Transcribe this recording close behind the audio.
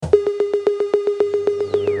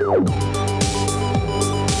This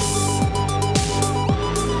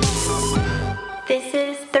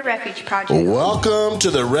is the Refuge Project. Welcome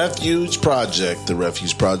to the Refuge Project. The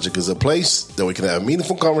Refuge Project is a place that we can have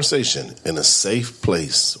meaningful conversation in a safe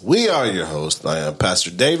place. We are your hosts. I am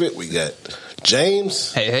Pastor David. We got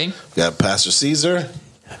James. Hey. We got Pastor Caesar.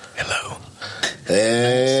 Hello.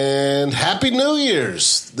 And Happy New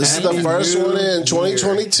Year's. This is the first one in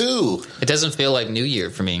 2022. It doesn't feel like New Year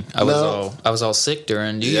for me. I was all sick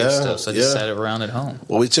during New Year's stuff, so I just sat around at home.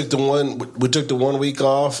 Well, we took the 1 week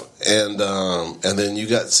off, and then you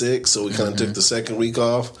got sick, so we kind of took the second week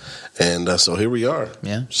off, and so here we are.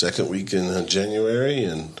 Yeah, second week in January,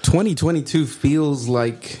 and 2022 feels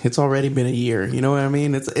like it's already been a year. You know what I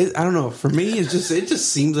mean? I don't know. For me, it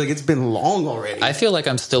just seems like it's been long already. I feel like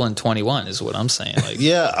I'm still in 21, is what I'm saying. Like,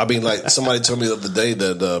 yeah, I mean, like somebody told me the other day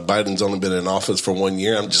that Biden's only been in office for 1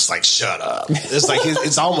 year. I'm just like, shut up. It's like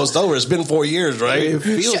it's almost over. It's been 4 years, right? It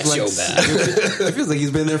feels like it feels like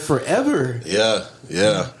he's been there forever. Yeah.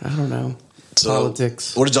 I don't know. So,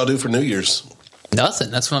 politics. What did y'all do for New Year's?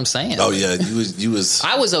 nothing. That's what I'm saying. Oh yeah, you was.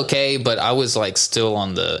 I was okay, but I was like still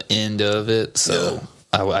on the end of it, so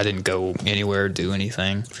I didn't go anywhere, do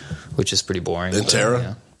anything, which is pretty boring. And Tara?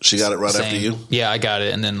 Yeah. She got it right after you? Yeah, I got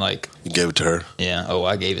it, and then like... You gave it to her? Yeah. Oh,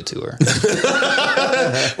 I gave it to her.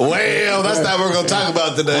 Well, that's not what we're going to talk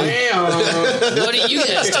about today. What are you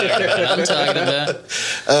guys talking about? I'm talking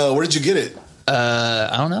about... where did you get it?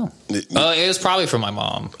 I don't know. It was probably from my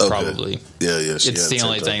mom, probably. Yeah. It's the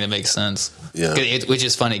only thing that makes sense. Yeah. Which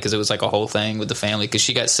is funny, because it was like a whole thing with the family, because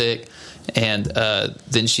she got sick, and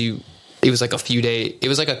then she... It was like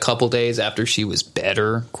a couple days after she was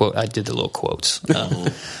better. Quote, I did the little quotes.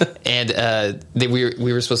 And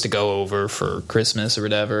we were supposed to go over for Christmas or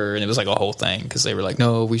whatever, and it was like a whole thing, because they were like,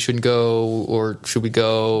 no, we shouldn't go, or should we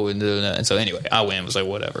go? And so anyway, I went, was like,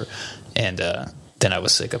 whatever. And then I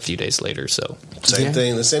was sick a few days later. So same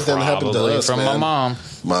thing. The same thing that happened to us, from man. my mom.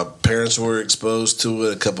 My parents were exposed to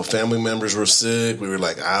it. A couple family members were sick. We were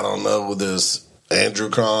like, I don't know with this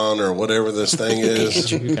Andrewcron or whatever this thing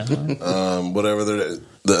is, whatever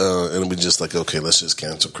and we just like, okay, let's just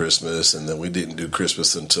cancel Christmas, and then we didn't do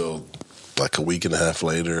Christmas until like a week and a half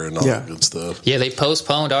later, and all that good stuff. Yeah, they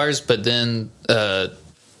postponed ours, but then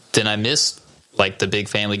I missed like the big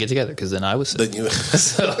family get together, because then I was sick.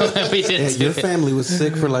 So we didn't. Your family was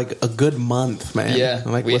sick for like a good month, man. Yeah,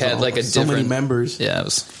 like we had like so many members. Yeah, it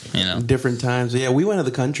was different times. Yeah, we went to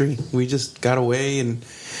the country. We just got away and.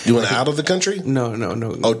 You went out of the country? No.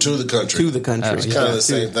 Oh, to the country. To the country. It's kind of the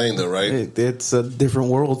same thing, though, right? It's a different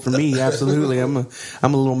world for me. Absolutely. I'm a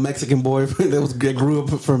little Mexican boy that grew up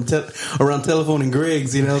from around Telephone and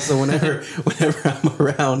Griggs, you know. So whenever I'm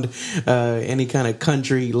around any kind of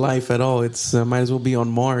country life at all, it's might as well be on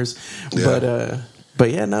Mars. Yeah. But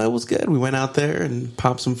yeah, no, it was good. We went out there and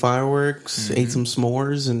popped some fireworks, ate some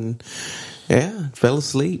s'mores, and fell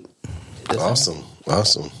asleep. Awesome.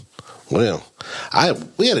 Well,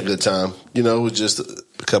 we had a good time. You know, with just a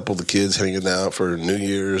couple of the kids hanging out for New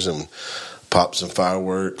Year's and popped some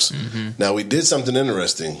fireworks. Mm-hmm. Now, we did something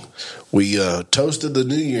interesting. We toasted the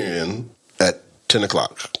New Year in at 10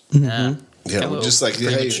 o'clock. Mm-hmm. Yeah, we're just like,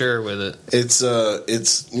 premature with it.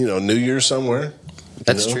 It's New Year's somewhere.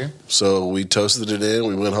 That's true. So we toasted it in.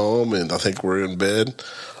 We went home, and I think we're in bed.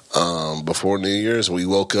 Before New Year's, we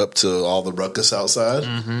woke up to all the ruckus outside.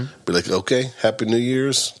 Mm-hmm. Be like, okay, Happy New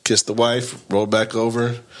Year's. Kissed the wife, rolled back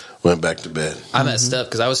over, went back to bed. I messed up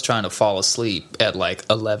because I was trying to fall asleep at like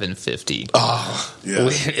 11:50. Oh, yeah.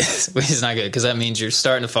 Which is not good, because that means you're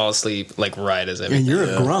starting to fall asleep like right as everything. And you're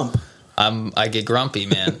a grump. I get grumpy,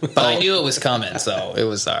 man. But I knew it was coming, so it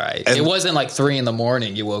was all right. And it wasn't like 3 a.m.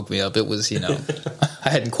 you woke me up. It was, I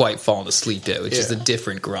hadn't quite fallen asleep yet, which is a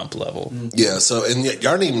different grump level. Yeah, so, and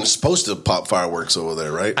y'all aren't even supposed to pop fireworks over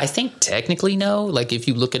there, right? I think technically no, like if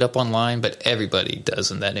you look it up online, but everybody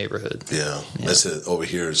does in that neighborhood. Yeah. That's it. Over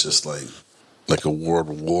here, it's just like a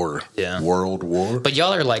world war. Yeah. World war. But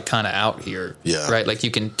y'all are like kind of out here. Yeah. Right? Like you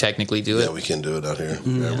can technically do it. Yeah, we can do it out here.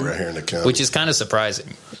 Mm-hmm. Yeah, we're out here in the county. Which is kind of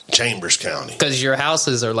surprising. Chambers County. Because your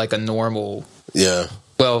houses are like a normal. Yeah.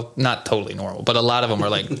 Well, not totally normal, but a lot of them are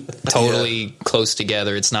like totally close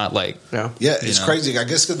together. It's not like. Yeah, it's crazy. I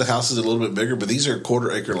guess because the house is a little bit bigger, but these are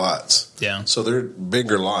quarter-acre lots. Yeah. So they're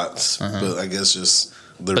bigger lots, but I guess just.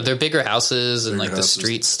 But they're bigger houses, and like the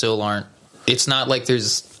streets still aren't. It's not like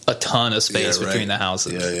there's a ton of space between the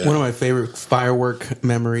houses. Yeah. One of my favorite firework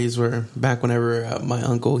memories were back whenever my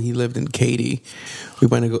uncle, he lived in Katy. We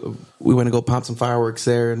went to go pop some fireworks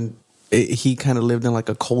there, and he kind of lived in like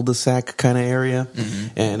a cul-de-sac kind of area,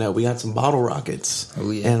 and we got some bottle rockets.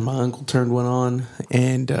 Oh, yeah. And my uncle turned one on,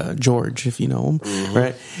 and George, if you know him,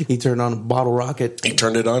 right? He turned on a bottle rocket. He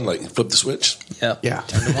turned it on, like flip the switch. Yep. Yeah.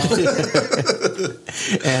 Turned them on.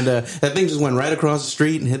 And that thing just went right across the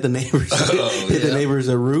street and hit the neighbor's the neighbor's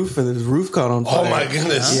roof, and his roof caught on fire. Oh my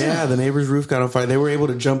goodness! Yeah, the neighbor's roof caught on fire. They were able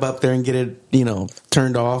to jump up there and get it,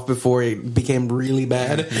 turned off before it became really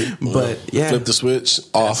bad. But yeah, Flip the switch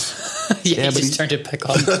off. Yeah, but he just turned it back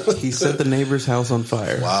on. he set the neighbor's house on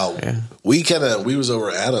fire. Wow. Yeah. We was over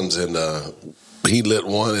at Adams, and he lit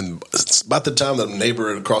one, and it's about the time the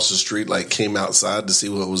neighbor across the street came outside to see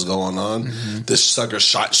what was going on. This sucker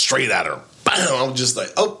shot straight at her. Bam! I was just like,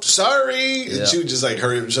 "Oh, sorry!" And she would just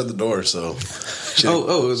hurry up and shut the door. So she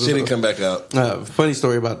didn't come back out. Funny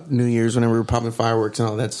story about New Year's whenever we were popping fireworks and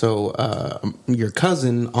all that. So your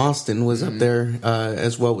cousin Austin was up there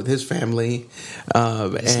as well with his family.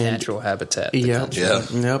 His natural habitat.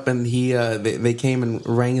 Yep. And he they came and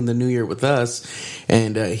rang in the New Year with us,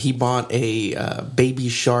 and he bought a Baby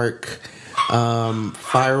Shark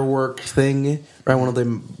firework thing, right? One of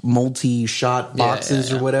the multi-shot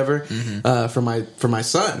boxes or whatever for my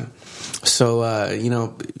son. So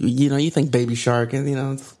you think Baby Shark,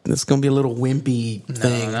 and it's gonna be a little wimpy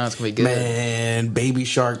thing. No, it's gonna be good. Man, Baby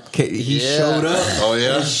Shark, he showed up. Oh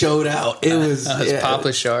yeah, he showed out. It was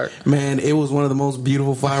Papa Shark. Man, it was one of the most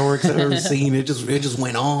beautiful fireworks I've ever seen. It just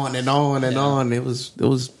went on and on and on. It was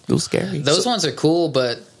scary. Those ones are cool,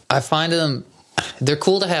 but I find they're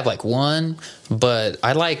cool to have one, but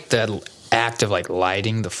I like that act of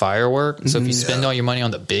lighting the firework. So if you spend all your money on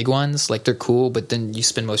the big ones, they're cool, but then you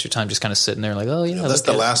spend most of your time just kind of sitting there oh yeah, that's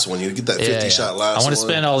the last one. You get that 50 shot last one. I want to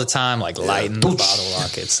spend all the time lighting the bottle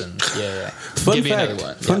rockets and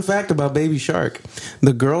Fun fact about Baby Shark: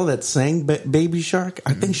 the girl that sang Baby Shark,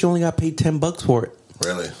 I think she only got paid $10 for it.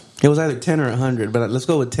 Really? It was either 10 or 100, but let's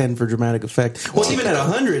go with 10 for dramatic effect. Well, even at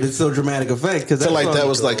 100, it's still dramatic effect. Because I feel that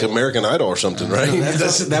was American Idol or something, right?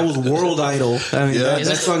 That was World Idol. I mean, that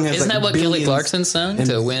song has isn't that what Kelly Clarkson sung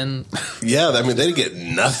to win? Yeah, I mean, they didn't get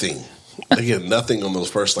nothing. They get nothing on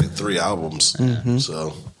those first 3 albums.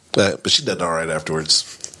 So, but she did all right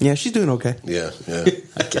afterwards. Yeah, she's doing okay. Yeah.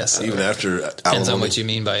 I guess so. Even after depends on what you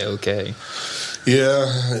mean by okay.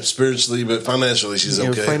 Yeah, spiritually, but financially, she's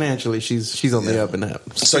okay. Financially, she's on the up and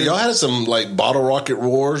up. So y'all had some bottle rocket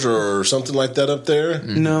wars or something like that up there?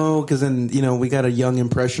 No, because then we got a young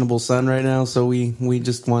impressionable son right now, so we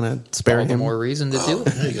just want to spare him more reason to do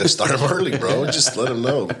it. Yeah, you got to start him early, bro. Just let him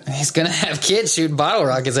know. He's gonna have kids shoot bottle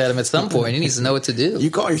rockets at him at some point. He needs to know what to do. You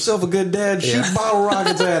call yourself a good dad? Shoot bottle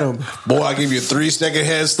rockets at him. Boy, I give you a 3-second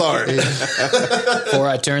head start before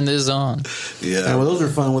I turn this on. Yeah, well, those are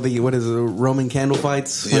fun with the Roman candle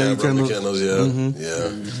fights. Yeah, Roman candles. Yeah.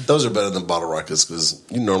 Those are better than bottle rockets because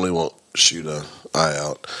you normally won't shoot an eye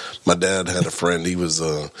out. My dad had a friend. He was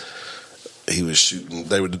shooting.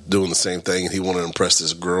 They were doing the same thing, and he wanted to impress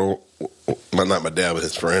this girl. Not my dad, but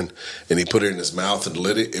his friend. And he put it in his mouth and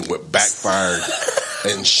lit it, and went backfired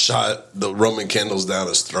and shot the Roman candles down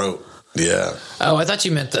his throat. Yeah. Oh, I thought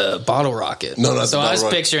you meant the bottle rocket. No, not so the I was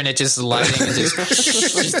rocket. picturing it just lighting and just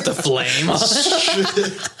the flame.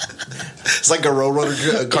 It's like a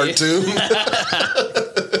Roadrunner cartoon.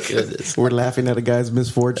 Goodness. We're laughing at a guy's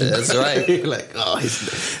misfortune. That's right. When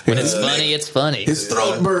it's funny, it's funny. His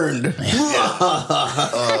throat burned.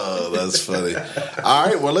 Oh, that's funny. All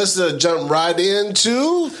right, well, let's jump right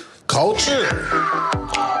into Culture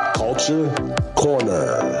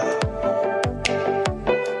Corner.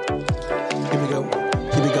 Here we go.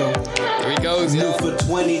 Here we go. New for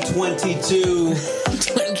 2022.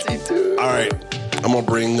 All right, I'm gonna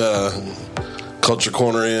bring Culture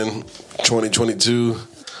Corner in 2022.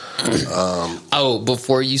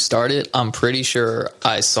 Before you start it, I'm pretty sure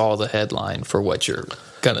I saw the headline for what you're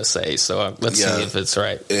gonna say. So let's see if it's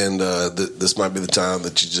right. And this might be the time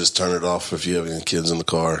that you just turn it off if you have any kids in the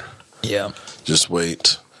car. Yeah. Just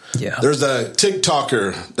wait. Yeah. There's a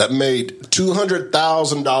TikToker that made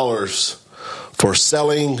 $200,000 for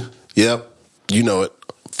selling. Yep, you know it.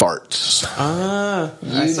 Farts. I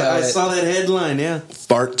saw that headline, yeah.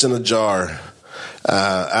 Farts in a jar.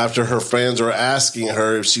 After her fans were asking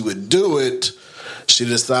her if she would do it, she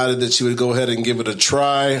decided that she would go ahead and give it a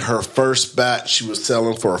try. Her first batch she was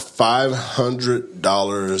selling for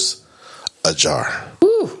 $500 a jar.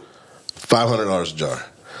 Woo. $500 a jar.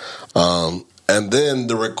 And then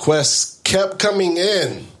the requests kept coming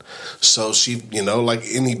in. So she, like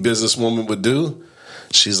any businesswoman would do,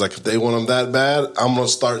 She's like, if they want them that bad, I'm going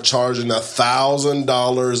to start charging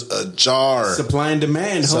 $1,000 a jar. Supply and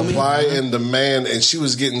demand, homie. Supply and demand. And she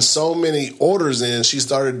was getting so many orders in, she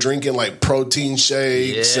started drinking like protein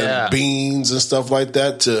shakes and beans and stuff like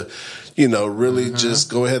that to, really just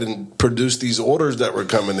go ahead and produce these orders that were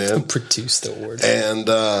coming in. Produce the orders. And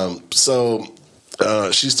so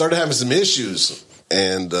she started having some issues.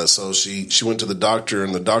 And so she went to the doctor,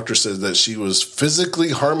 and the doctor said that she was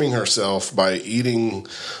physically harming herself by eating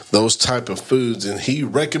those type of foods, and he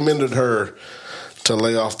recommended her to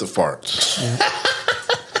lay off the farts.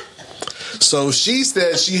 So she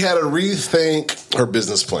said she had to rethink her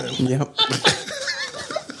business plan. Yep.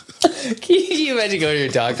 Can you imagine going to your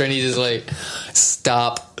doctor and he's just like,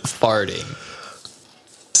 stop farting.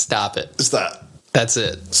 Stop it. Stop. That's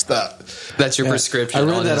it. Stop. That's your prescription. I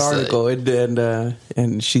read that article,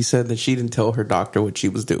 and she said that she didn't tell her doctor what she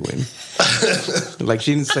was doing. Like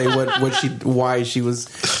she didn't say why she was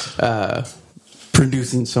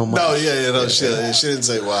producing so much. No, she didn't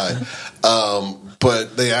say why.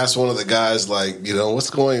 But they asked one of the guys, like, what's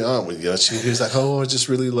going on with you? He was like, I just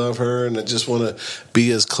really love her, and I just want to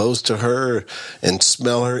be as close to her and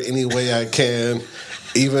smell her any way I can,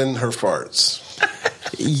 even her farts.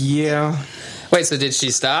 Yeah. Wait, so did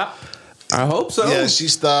she stop? I hope so. Yeah, she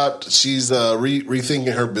stopped. She's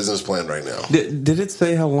rethinking her business plan right now. Did it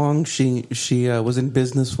say how long she was in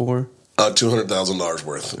business for? $200,000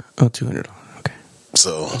 worth. Oh, $200. Okay.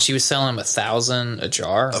 So she was selling them $1,000 a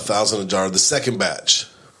jar. $1,000 a jar. The second batch.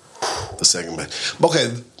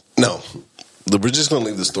 Okay, no. We're just going to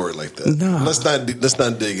leave the story like that. No, let's not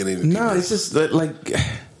dig in any. No, it's just like.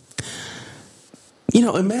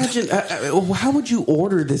 Imagine how would you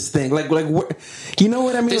order this thing? Like, you know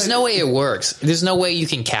what I mean? There's no way it works. There's no way you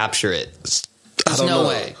can capture it. There's no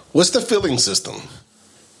way. What's the filling system?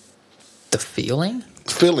 The feeling?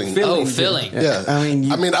 Filling. Oh, filling. Yeah. I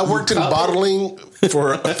mean, I worked in bottling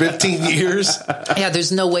for 15 years. Yeah,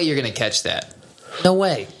 there's no way you're going to catch that. No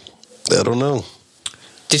way. I don't know.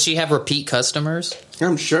 Did she have repeat customers?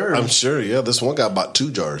 I'm sure. Yeah. This one guy bought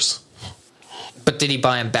 2 jars. But did he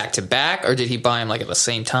buy them back to back, or did he buy them like at the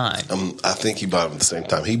same time? I think he bought them at the same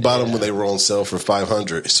time. He bought them when they were on sale for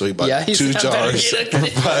 $500, so he bought 2 jars for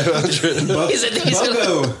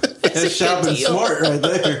 $500. That's shopping smart right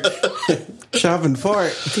there. Shopping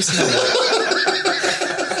fart.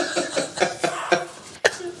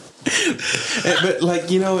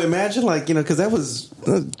 But imagine because that was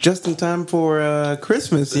just in time for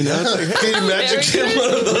Christmas. Can you imagine getting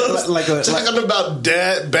one of those? Talking about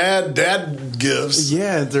bad dad gifts.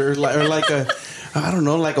 Yeah, or like a. I don't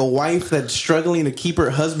know, like a wife that's struggling to keep her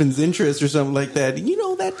husband's interest or something like that.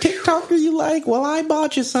 That TikToker you like? Well, I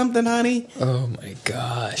bought you something, honey. Oh my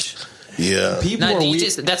gosh. Yeah. People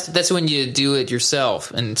that's when you do it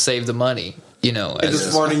yourself and save the money. And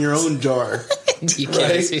just fart in your own jar. You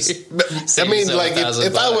can't right? I mean, like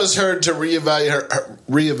if I was her to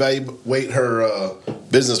reevaluate her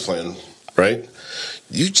business plan, right?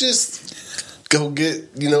 You just go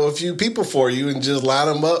get a few people for you and just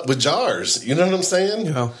line them up with jars. You know what I'm saying?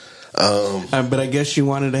 Yeah. But I guess she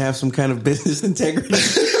wanted to have some kind of business integrity.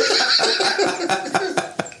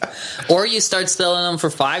 Or you start selling them for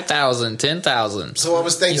 $5,000, $10,000. So I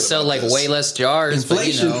was thinking, you sell like way less jars,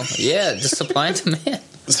 inflation. But just supply and demand.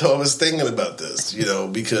 So I was thinking about this,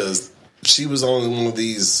 because she was on one of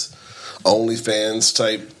these OnlyFans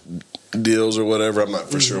type deals or whatever. I'm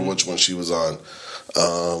not for sure which one she was on.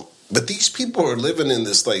 But these people are living in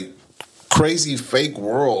this like crazy fake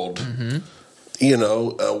world,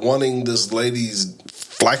 wanting this lady's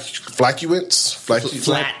flatulence.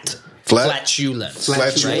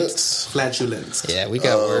 Yeah, we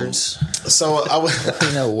got words. So I was,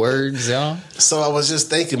 words, y'all. So I was just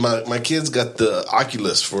thinking, my kids got the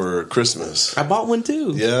Oculus for Christmas. I bought one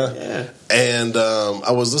too. Yeah. And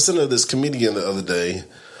I was listening to this comedian the other day.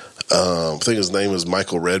 I think his name was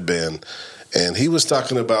Michael Redband. And he was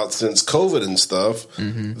talking about since COVID and stuff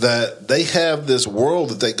that they have this world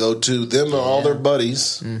that they go to, them and all their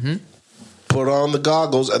buddies. Put on the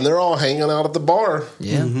goggles, and they're all hanging out at the bar.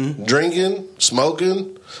 Yeah. Drinking,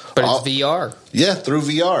 smoking. But it's VR. Yeah, through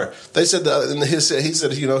VR. They said he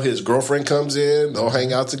said, his girlfriend comes in, they'll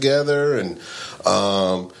hang out together, and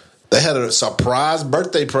they had a surprise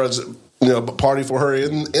birthday present, party for her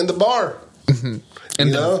in the bar.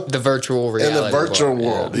 In the virtual reality. In the virtual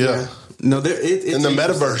world, yeah. No, it's in the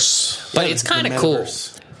metaverse. But it's kind of cool.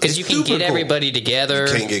 Because you can get everybody together.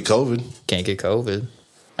 You can't get COVID.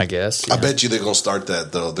 I guess. Yeah. I bet you they're going to start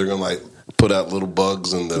that, though. They're going to put out little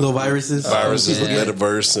bugs and the little viruses in the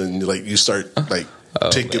metaverse, and you start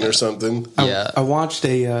ticking or something. Yeah. I watched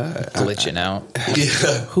a Glitching out.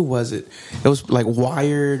 Yeah. who was it? It was like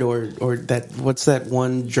Wired or that. What's that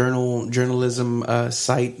one journalism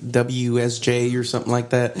site, WSJ or something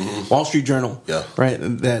like that? Wall Street Journal. Yeah. Right.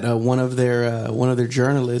 That one of their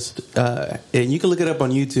journalists, and you can look it up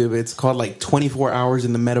on YouTube. It's called like 24 Hours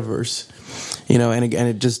in the Metaverse. You know, and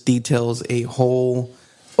it just details a whole,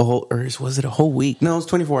 or was it a whole week? No, it was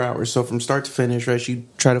 24 hours. So from start to finish, right? You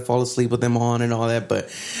try to fall asleep with them on and all that, but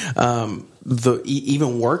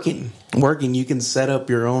even working, you can set up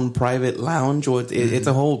your own private lounge, or it's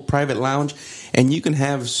a whole private lounge, and you can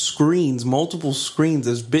have screens, multiple screens,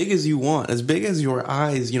 as big as you want, as big as your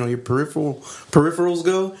eyes, your peripherals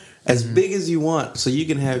go. As big as you want, so you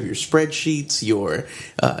can have your spreadsheets, your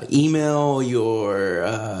email,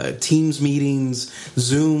 your Teams meetings,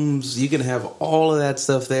 Zooms. You can have all of that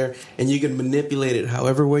stuff there, and you can manipulate it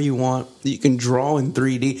however way you want. You can draw in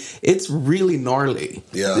 3D. It's really gnarly.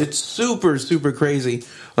 Yeah, it's super, super crazy.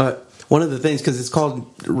 One of the things, because it's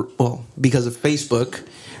called, because of Facebook,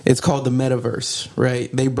 it's called the Metaverse, right?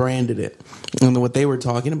 They branded it. And what they were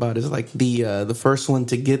talking about is like the first one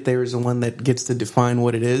to get there is the one that gets to define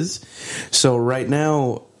what it is. So right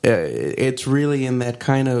now, it's really in that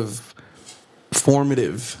kind of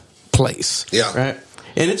formative place. Yeah. Right?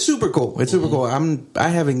 And it's super cool. It's super cool. I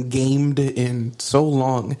haven't gamed in so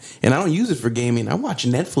long, and I don't use it for gaming. I watch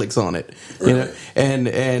Netflix on it. Right. You know,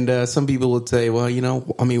 and some people would say, well,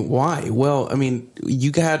 why? Well,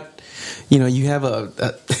 you got, you have a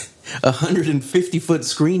 150-foot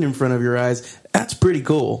screen in front of your eyes. That's pretty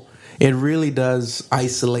cool. It really does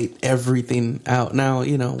isolate everything out. Now,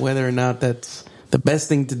 whether or not that's the best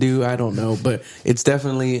thing to do, I don't know, but it's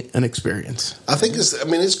definitely an experience. I think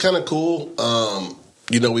it's kind of cool.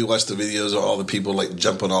 We watch the videos of all the people like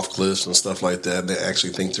jumping off cliffs and stuff like that. And they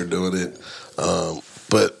actually think they're doing it.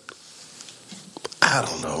 But I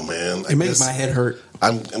don't know, man. It makes my head hurt.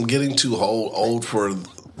 I'm getting too old for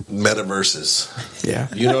metaverses. Yeah.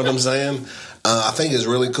 You know what I'm saying? I think it's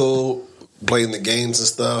really cool playing the games and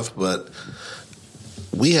stuff, but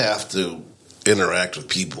we have to interact with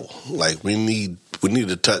people. Like we need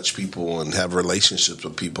to touch people and have relationships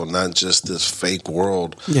with people, not just this fake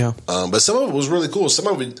world. Yeah. But some of it was really cool. Some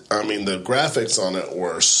of it, the graphics on it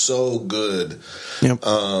were so good. Yep.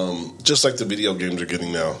 Just like the video games are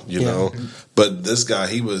getting now, you know. But this guy,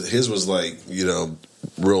 his was like,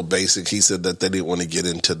 real basic. He said that they didn't want to get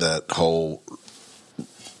into that whole,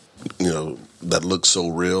 that looks so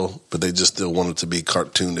real, but they just still wanted to be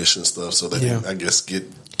cartoonish and stuff. So they didn't, I guess, get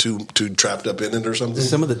too trapped up in it or something.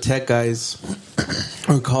 Some of the tech guys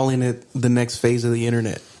are calling it the next phase of the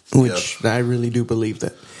internet, which I really do believe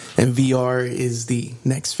that. And VR is the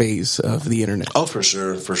next phase of the internet. Oh, for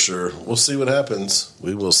sure, for sure. We'll see what happens.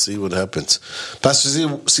 We will see what happens.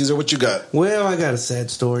 Pastor Caesar, what you got? Well, I got a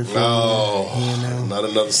sad story for you. Not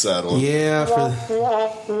another sad one. Yeah.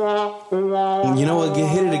 You know what?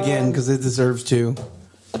 Hit it again because it deserves to.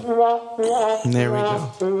 There we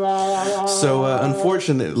go. So,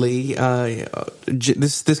 unfortunately,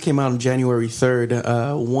 this came out on January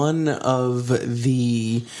 3rd. One of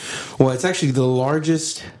it's actually the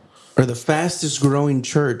largest or the fastest growing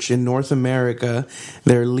church in North America.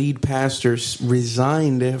 Their lead pastor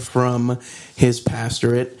resigned from his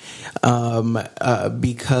pastorate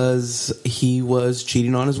because he was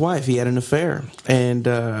cheating on his wife. He had an affair. And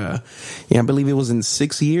I believe it was in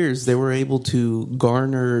 6 years they were able to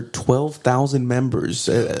garner 12,000 members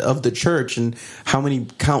of the church, and how many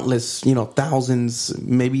countless, thousands,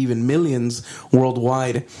 maybe even millions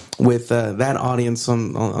worldwide with that audience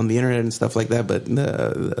on the internet and stuff like that. But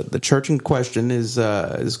the church in question is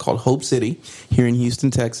called Hope City here in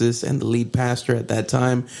Houston, Texas, and the lead pastor at that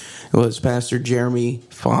time was Pastor Jeremy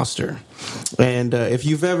Foster. And if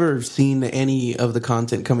you've ever seen any of the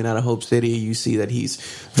content coming out of Hope City, you see that he's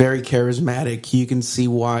very charismatic. You can see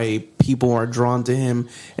why people are drawn to him,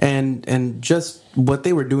 and just what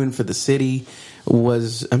they were doing for the city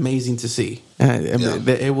was amazing to see.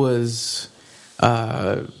 It was,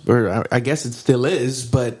 or I guess it still is,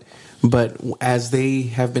 but as they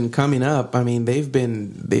have been coming up, they've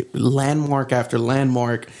been landmark after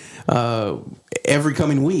landmark. Every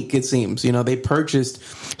coming week, it seems. They purchased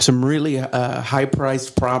some really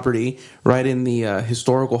high-priced property right in the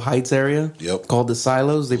historical Heights area called the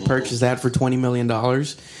Silos. They purchased that for $20 million.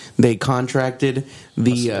 They contracted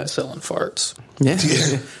the... selling farts. Yeah,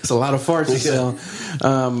 it's a lot of farts to sell.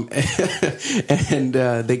 And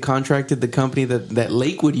they contracted the company that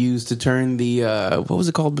Lakewood used to turn the, what was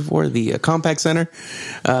it called before? The Compaq Center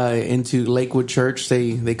into Lakewood Church.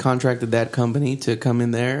 They contracted that company to come in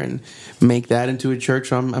there and make that that into a church.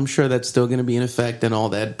 So I'm sure that's still going to be in effect and all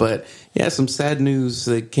that. But yeah, some sad news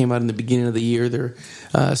that came out in the beginning of the year.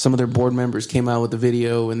 Some of their board members came out with a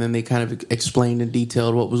video, and then they kind of explained and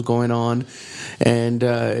detailed what was going on. And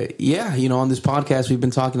on this podcast, we've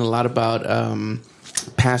been talking a lot about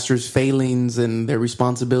pastors' failings and their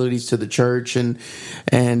responsibilities to the church, I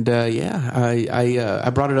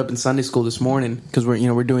brought it up in Sunday school this morning because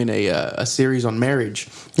we're doing a series on marriage.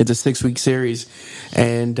 It's a 6-week series,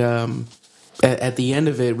 and at the end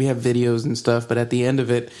of it, we have videos and stuff. But at the end of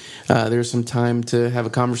it, there's some time to have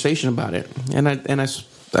a conversation about it. And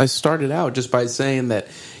I started out just by saying that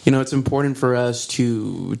it's important for us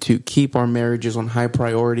to keep our marriages on high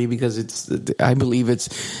priority because I believe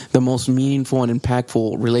it's the most meaningful and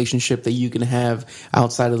impactful relationship that you can have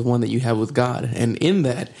outside of the one that you have with God. And in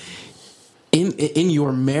that, in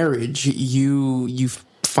your marriage, you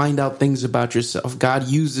find out things about yourself. God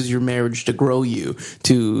uses your marriage to grow you,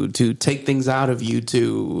 to take things out of you,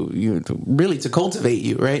 to really to cultivate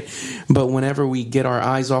you, right? But whenever we get our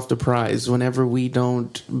eyes off the prize, whenever we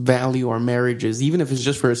don't value our marriages, even if it's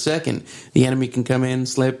just for a second, the enemy can come in,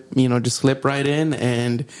 slip right in,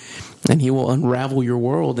 and he will unravel your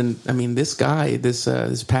world. And I mean, this guy,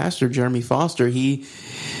 this pastor, Jeremy Foster, he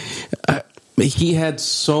had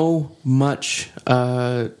so much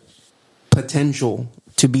potential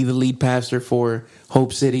to be the lead pastor for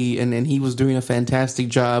Hope City, and he was doing a fantastic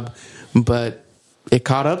job, but it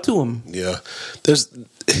caught up to him. Yeah.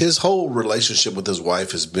 His whole relationship with his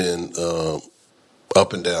wife has been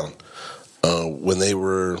up and down. When they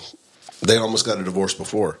almost got a divorce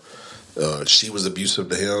before. She was abusive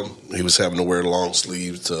to him. He was having to wear long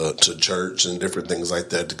sleeves to church and different things like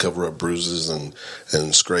that to cover up bruises and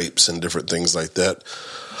scrapes and different things like that.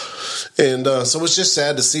 And so it's just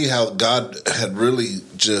sad to see how God had really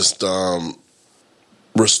just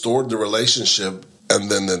restored the relationship, and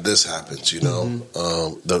then this happens.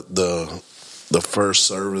 The first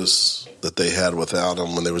service that they had without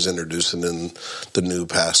him, when they was introducing in the new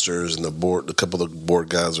pastors and the board, a couple of the board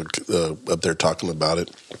guys are up there talking about it.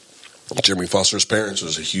 Jeremy Foster's parents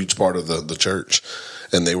was a huge part of the church,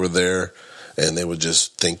 and they were there, and they were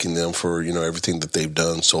just thanking them for everything that they've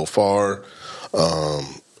done so far.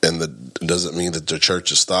 And that doesn't mean that the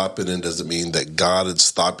church is stopping, and doesn't mean that God is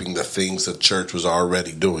stopping the things that church was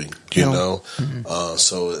already doing. Mm-hmm.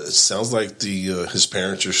 So it sounds like his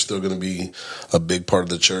parents are still going to be a big part of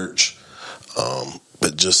the church,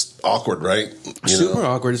 but just awkward, right? Super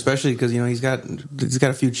awkward, especially because he's got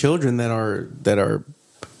a few children that are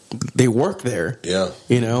they work there. Yeah.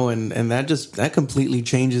 And that completely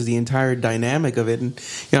changes the entire dynamic of it. And,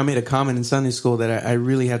 I made a comment in Sunday school that I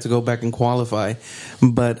really had to go back and qualify.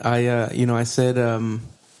 But I said,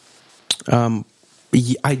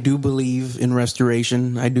 I do believe in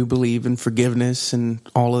restoration. I do believe in forgiveness and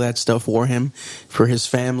all of that stuff for him, for his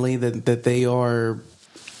family, that they are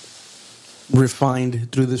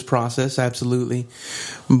refined through this process. Absolutely.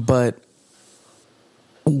 But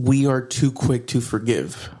we are too quick to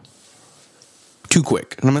forgive. Too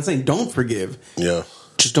quick. And I'm not saying don't forgive. Yeah.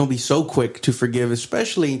 Just don't be so quick to forgive,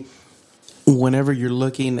 especially whenever you're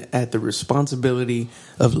looking at the responsibility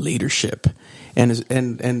of leadership.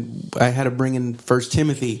 And I had to bring in 1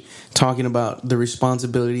 Timothy, talking about the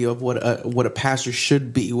responsibility of what a pastor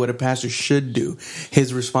should be, what a pastor should do,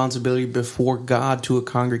 his responsibility before God to a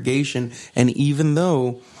congregation. And even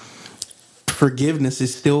though forgiveness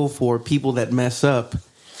is still for people that mess up,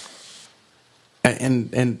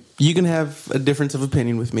 and you can have a difference of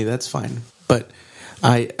opinion with me, that's fine. But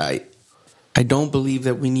I don't believe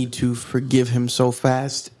that we need to forgive him so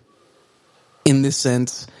fast, in this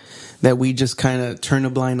sense that we just kind of turn a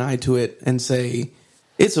blind eye to it and say,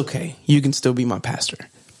 it's okay, you can still be my pastor.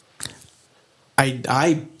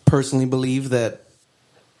 I personally believe that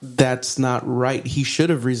that's not right. He should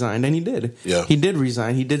have resigned, and he did. Yeah. He did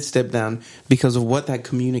resign. He did step down because of what that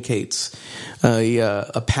communicates.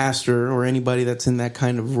 A pastor or anybody that's in that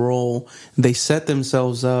kind of role, they set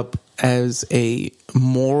themselves up as a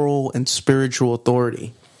moral and spiritual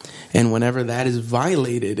authority. And whenever that is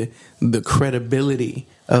violated, the credibility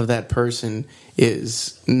of that person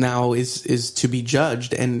is to be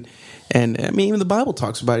judged. And I mean, even the Bible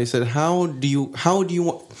talks about it. He said, how do you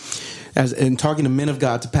want, as in talking to men of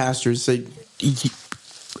God, to pastors, say,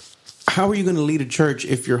 how are you going to lead a church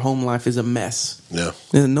if your home life is a mess? Yeah.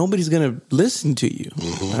 And nobody's going to listen to you.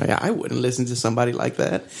 Mm-hmm. I wouldn't listen to somebody like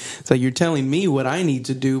that. So you're telling me what I need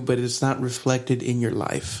to do, but it's not reflected in your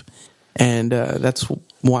life. And that's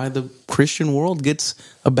why the Christian world gets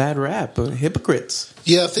a bad rap, hypocrites.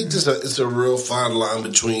 Yeah, I think it's a real fine line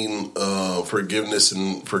between forgiveness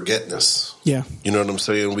and forgetness. Yeah, you know what I'm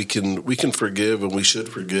saying. We can forgive and we should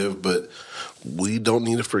forgive, but we don't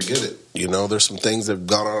need to forget it. You know, there's some things that have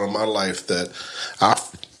gone on in my life that I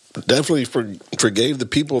definitely forgave the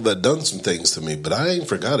people that done some things to me, but I ain't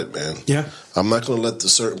forgot it, man. Yeah, I'm not going to let the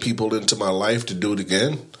certain people into my life to do it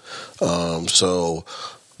again. So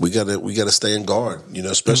we gotta stay in guard. You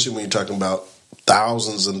know, especially when you're talking about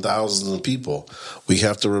thousands and thousands of people. We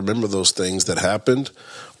have to remember those things that happened.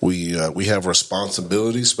 We have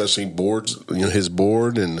responsibility, especially boards. You know, his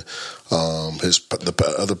board and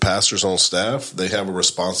the other pastors on staff. They have a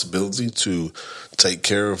responsibility to take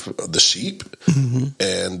care of the sheep. Mm-hmm.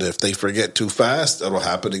 And if they forget too fast, it'll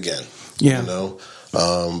happen again. Yeah, you know.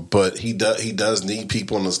 But he does need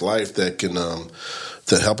people in his life that can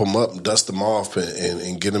to help him up, and dust him off,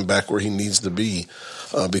 and get him back where he needs to be,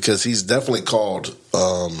 because he's definitely called.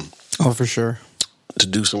 Oh, for sure. To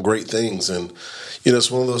do some great things, and you know, it's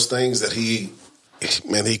one of those things that he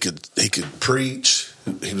could preach.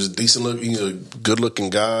 He was a decent looking, he's a good looking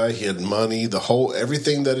guy. He had money,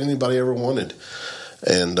 everything that anybody ever wanted.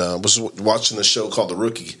 And was watching a show called The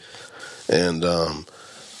Rookie, and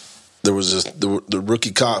there was the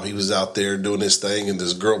rookie cop. He was out there doing his thing, and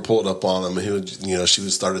this girl pulled up on him, and she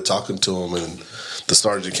started talking to him, and the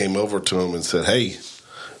sergeant came over to him and said, "Hey,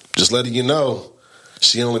 just letting you know,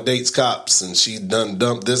 she only dates cops, and she done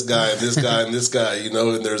dumped this guy and this guy and this guy, you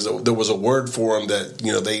know." And there was a word for him that,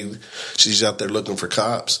 you know, she's out there looking for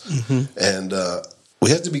cops, mm-hmm. And we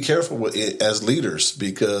have to be careful as leaders,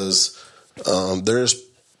 because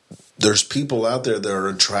there's people out there that are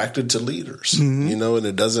attracted to leaders, mm-hmm. you know, and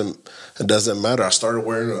it doesn't matter. I started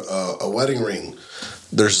wearing a wedding ring.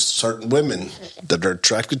 There's certain women that are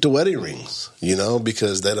attracted to wedding rings, you know,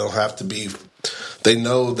 because they don't have to be. They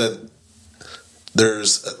know that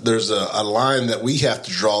there's a line that we have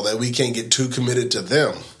to draw, that we can't get too committed to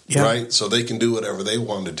them, yeah. Right? So they can do whatever they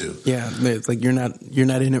want to do. Yeah, it's like you're not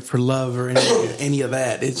in it for love or any of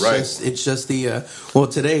that. It's right. It's just the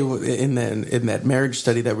today in that marriage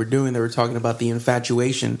study that we're doing, they were talking about the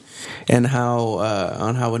infatuation, and how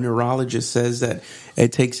a neurologist says that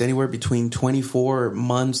it takes anywhere between 24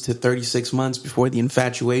 months to 36 months before the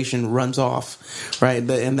infatuation runs off, right?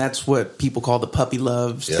 And that's what people call the puppy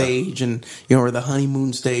love stage, and or the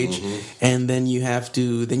honeymoon stage. Mm-hmm. And then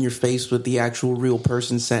you're faced with the actual real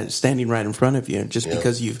person standing right in front of you, just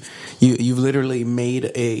because you've literally made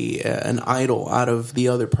an idol out of the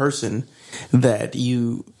other person, that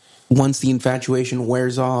once the infatuation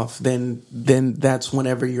wears off, then that's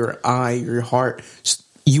whenever your heart,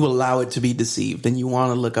 you allow it to be deceived, and you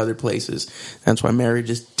want to look other places. That's why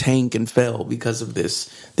marriages tank and fail, because of this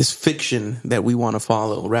fiction that we want to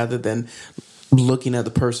follow, rather than looking at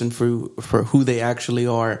the person for who they actually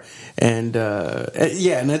are. And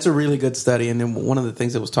and that's a really good study. And then one of the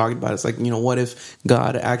things that was talking about is, like, what if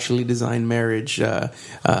God actually designed marriage for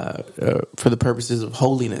the purposes of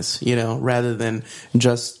holiness, rather than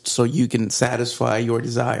just so you can satisfy your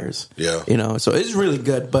desires. So it's really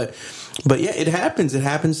good. But yeah, it happens. It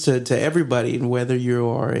happens to everybody, and whether you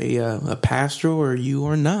are a pastor or you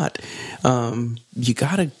are not, you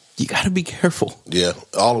gotta be careful. Yeah,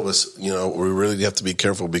 all of us. We really have to be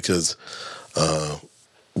careful, because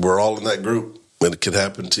we're all in that group, and it could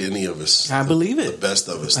happen to any of us. I believe it. The best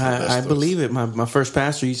of us. I believe it. My first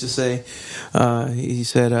pastor used to say, he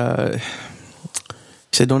said,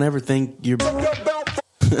 "Don't ever think you're."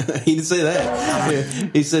 He didn't say that. Yeah.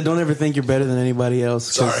 He said, "Don't ever think you're better than anybody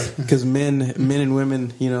else." Because men and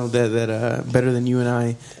women, that better than you and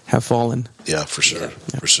I have fallen. Yeah, for sure,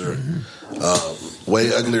 for sure.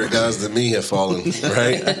 Way uglier guys than me have fallen,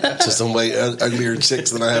 right? To some way uglier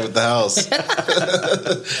chicks than I have at the house.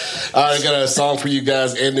 All right, I got a song for you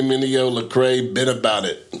guys. Andy Mineo, Lecrae, Been About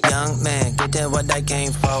It. Young man, getting what I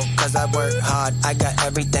came for, cause I work hard, I got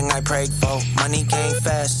everything I prayed for. Money came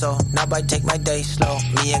fast, so now I take my day slow.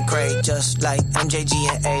 Me and Craig, just like MJG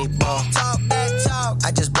and A-Ball. Talk that talk,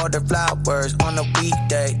 I just bought her flowers on a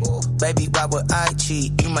weekday. Baby, why would I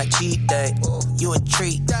cheat? You my cheat day. You a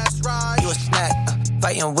treat, that's right. You a snack.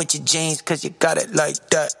 Fighting with your jeans, cause you got it like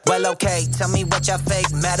that. Well, okay, tell me what y'all fake,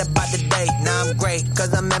 mad about the date. Now I'm great,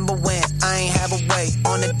 cause I remember when I ain't have a weight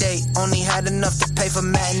on a date. Only had enough to pay for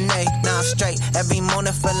matinee. Now I'm straight, every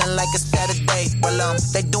morning feeling like a Saturday. Well,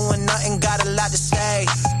 they doing nothing, got a lot to say.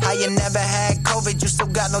 How you never had COVID, you still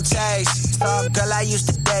got no taste. Saw a girl I used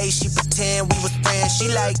to date, she pretend we was friends. She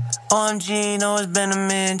like, OMG, know it's been a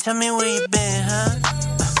minute. Tell me where you been, huh?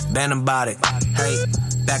 Been about it, hey.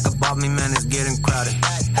 Back up off me, man, it's getting crowded.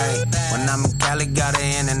 Hey, when I'm in Cali, got it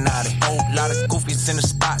in and out it. Whole lot of goofies in the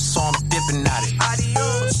spot, so I'm hypnotic.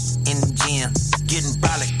 Adios. In the gym, getting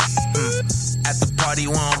brolic. At the party,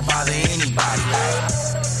 won't bother anybody.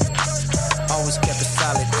 Always kept it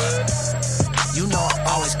solid. You know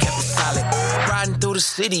I always kept it solid. Riding through the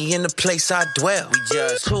city in the place I dwell. We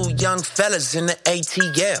just 2 young fellas in the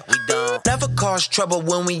ATL. We don't never cause trouble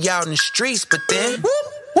when we out in the streets, but then whoop,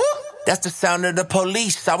 whoop. That's the sound of the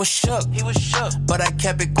police. I was shook. He was shook, but I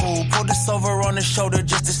kept it cool. Pulled us over on the shoulder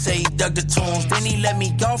just to say he dug the tunes. Then he let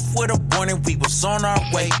me off with a warning. We was on our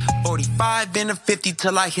way. 45 in the 50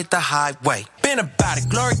 till I hit the highway. Been about it.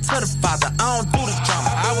 Glory to the Father. I don't do the drama.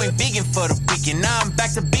 I went vegan for the weekend. Now I'm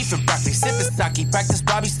back to beef and broccoli. Sipping sake. Practice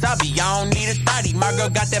wabi sabi. I don't need a thotty. My girl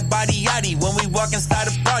got that body yaddy. When we walk inside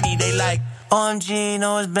the party, they like, OMG,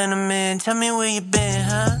 know it's been a minute. Tell me where you been,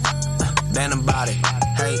 huh? Been about it.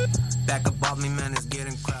 Hey. Back above me, man, it's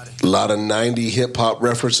getting crowded. A lot of 90 hip hop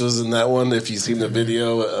references in that one. If you've seen the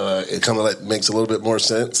video, it kind of like makes a little bit more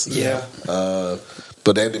sense. Yeah.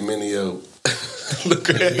 But Andy Mineo, look,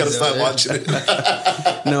 I gotta stop watching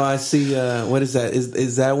it. No, I see. What is that?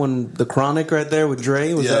 Is that one the Chronic right there with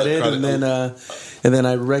Dre? Was that it? Chronic. And then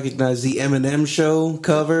I recognize the Eminem Show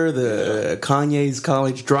cover, the Kanye's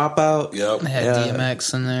College Dropout. Yep. They had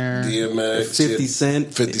DMX in there. DMX, 50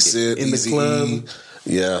 Cent, 50 Cent in the Eazy-E. club.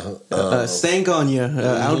 Yeah. Stank on You,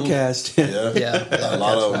 Outkast. Yeah. A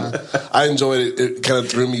lot of them. I enjoyed it. It kind of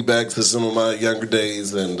threw me back to some of my younger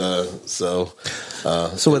days, and so.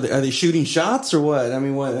 So are they shooting shots or what? I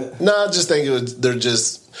mean, what? No, I just think they're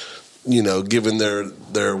just, giving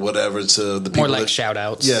their whatever to the people. More like shout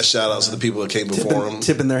outs. Yeah, shout outs to the people that came before them.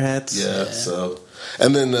 Tipping their hats. Yeah, so.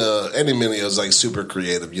 And then Andy Mineo is like super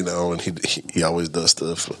creative, and he always does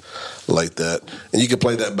stuff like that. And you can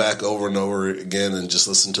play that back over and over again and just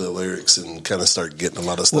listen to the lyrics and kind of start getting a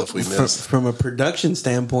lot of stuff we missed. From a production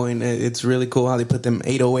standpoint, it's really cool how they put them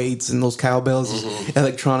 808s and those cowbells,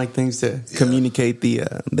 electronic things to communicate the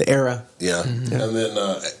era. Yeah. And then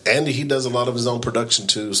Andy, he does a lot of his own production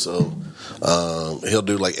too, so he'll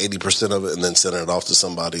do like 80% of it and then send it off to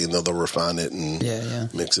somebody, and they'll refine it and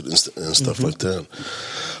mix it and stuff like that.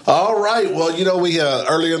 All right. Well, we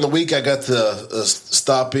earlier in the week I got to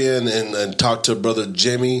stop in and talk to Brother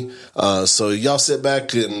Jimmy. So y'all sit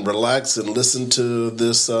back and relax and listen to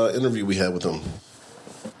this interview we had with him.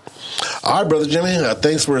 All right, Brother Jimmy,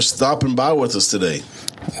 thanks for stopping by with us today.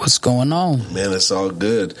 What's going on? Man, it's all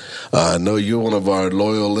good. I know you're one of our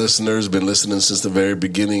loyal listeners, been listening since the very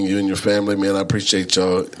beginning, you and your family. Man, I appreciate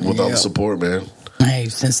y'all with all the support, man. Hey,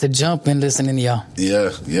 since the jump, been listening to y'all.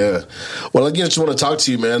 Yeah. Well, again, I just want to talk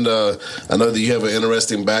to you, man. I know that you have an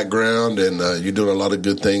interesting background, and you're doing a lot of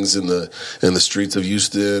good things in the streets of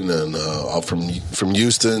Houston, and all from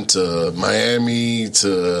Houston to Miami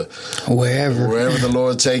to wherever the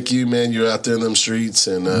Lord take you, man. You're out there in them streets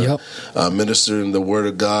and ministering the word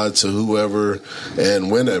of God to whoever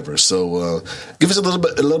and whenever. So, give us a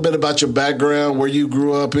little bit about your background, where you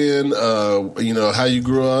grew up in, how you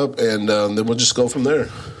grew up, and then we'll just go from there.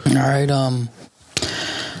 All right.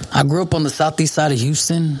 I grew up on the southeast side of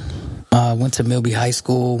Houston. Went to Milby High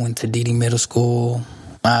School, went to DD Middle School.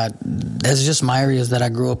 That's just my areas that I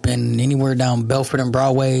grew up in. Anywhere down Belford and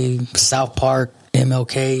Broadway, South Park,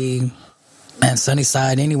 MLK, and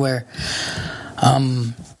Sunnyside, anywhere.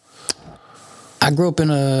 I grew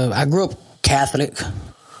up Catholic.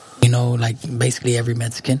 Like basically every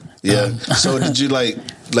Mexican. Yeah. So did you like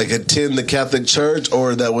attend the Catholic Church,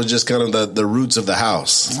 or that was just kind of the roots of the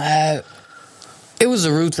house? It was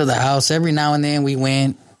the roots of the house. Every now and then we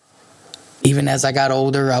went. Even as I got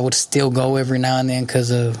older, I would still go every now and then because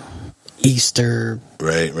of Easter,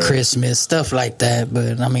 right, Christmas, stuff like that.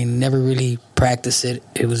 But I mean, never really practiced it.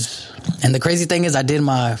 And the crazy thing is, I did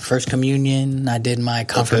my first communion, I did my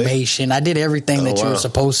confirmation, I did everything that you were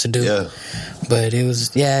supposed to do. Yeah. But it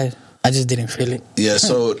was, I just didn't feel it. Yeah,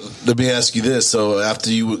 so let me ask you this. So after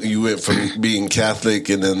you went from being Catholic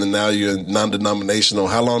and then now you're non-denominational,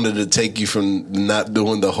 how long did it take you from not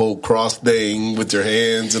doing the whole cross thing with your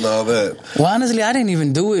hands and all that? Well, honestly, I didn't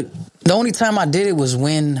even do it. The only time I did it was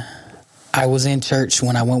when I was in church,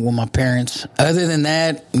 when I went with my parents. Other than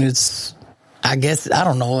that, I guess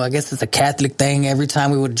it's a Catholic thing. Every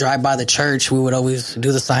time we would drive by the church, we would always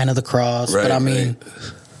do the sign of the cross. Right, but I mean...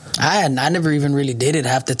 Right. I never even really did it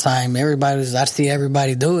half the time. I see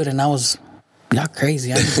everybody do it, and I was, y'all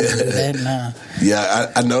crazy. I didn't do that. Nah.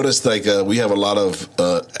 Yeah, I noticed we have a lot of,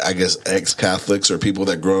 ex-Catholics or people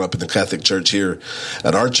that grew up in the Catholic Church here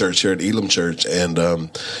at our church here at Elam Church, and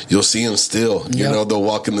you'll see them still. Yep. They'll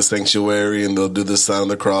walk in the sanctuary and they'll do the sign of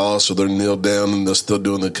the cross, or they'll kneel down and they're still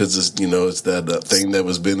doing it because it's that thing that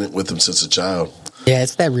was been with them since a child. Yeah,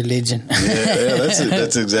 it's that religion. Yeah, that's it.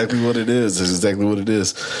 That's exactly what it is. That's exactly what it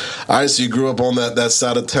is. All right, so you grew up on that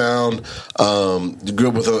side of town. You grew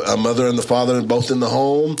up with a mother and the father, and both in the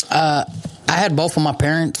home. I had both of my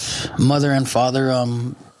parents, mother and father.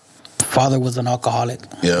 Father was an alcoholic.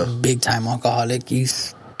 Yeah, big time alcoholic. He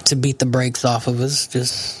used to beat the brakes off of us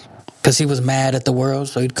just because he was mad at the world.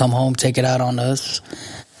 So he'd come home, take it out on us.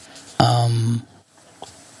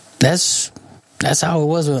 That's how it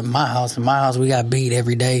was with my house. In my house, we got beat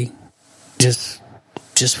every day, just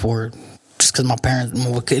because my parents,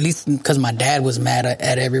 at least because my dad was mad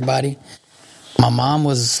at everybody. My mom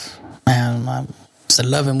was, man, it's a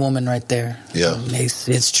loving woman right there. Yeah,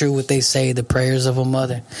 it's true what they say, the prayers of a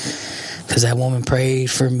mother, because that woman prayed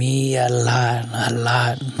for me a lot.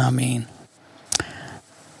 I mean,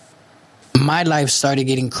 my life started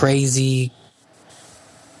getting crazy.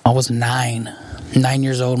 I was 9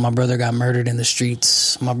 years old. My brother got murdered in the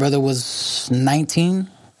streets. My brother was 19. It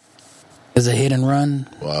was a hit and run.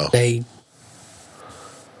 Wow. They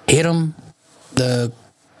hit him.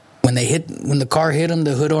 When the car hit him,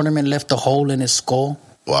 the hood ornament left a hole in his skull.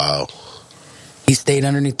 Wow. He stayed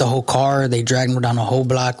underneath the whole car. They dragged him down a whole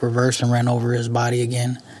block, reversed, and ran over his body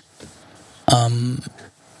again.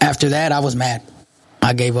 After that, I was mad.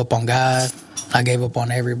 I gave up on God. I gave up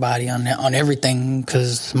on everybody, on everything,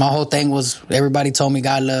 because my whole thing was everybody told me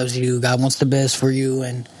God loves you, God wants the best for you,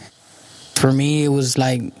 and for me it was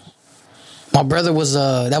like my brother was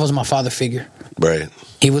that was my father figure. Right.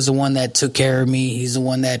 He was the one that took care of me. He's the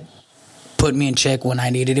one that put me in check when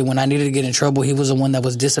I needed it. When I needed to get in trouble, he was the one that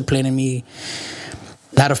was disciplining me,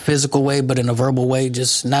 not a physical way, but in a verbal way.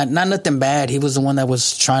 Just not nothing bad. He was the one that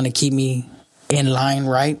was trying to keep me in line,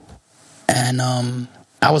 right? And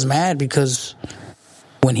I was mad because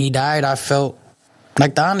when he died, I felt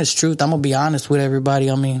like the honest truth. I'm gonna be honest with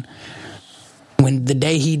everybody. I mean, when the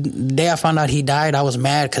day I found out he died, I was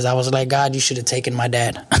mad because I was like, God, you should have taken my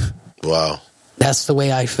dad. Wow. That's the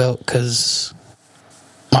way I felt, because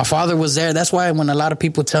my father was there. That's why when a lot of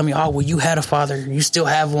people tell me, oh, well, you had a father, you still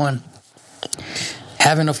have one.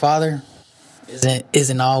 Having a father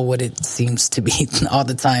isn't all what it seems to be all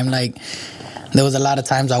the time. Like, there was a lot of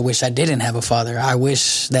times I wish I didn't have a father. I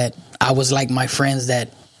wish that I was like my friends,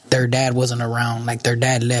 that their dad wasn't around, like their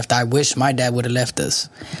dad left. I wish my dad would have left us.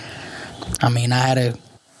 I mean,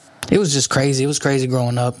 it was just crazy. It was crazy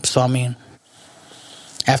growing up. So, I mean,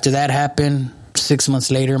 after that happened, 6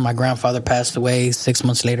 months later, my grandfather passed away. 6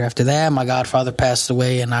 months later after that, my godfather passed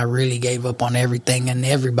away, and I really gave up on everything and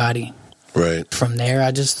everybody. Right. From there,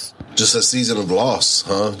 I just a season of loss,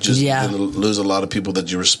 huh? Just lose a lot of people that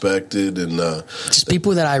you respected, and just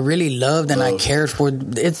people that I really loved and I cared for.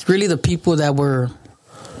 It's really the people that were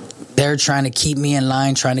there trying to keep me in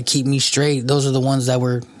line, trying to keep me straight. Those are the ones that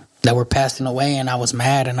were passing away, and I was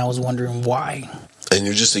mad, and I was wondering why. And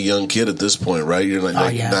you're just a young kid at this point, right? You're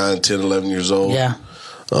like 9, 10, 11 years old. Yeah.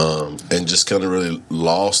 And just kind of really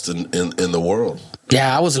lost in the world.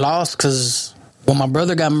 Yeah, I was lost because when my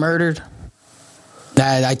brother got murdered,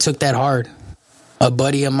 I took that hard. A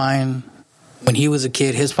buddy of mine, when he was a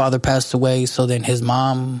kid, his father passed away. So then his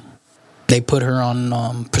mom, they put her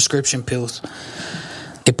on prescription pills.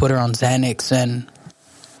 They put her on Xanax, and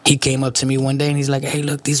he came up to me one day and he's like, hey,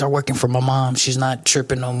 look, these are working for my mom. She's not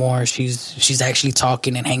tripping no more. She's actually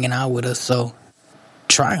talking and hanging out with us. So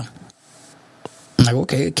try them. I'm like,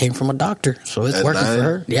 okay, it came from a doctor, so it's working for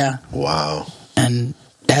her. Yeah. Wow. And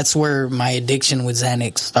that's where my addiction with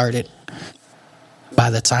Xanax started. By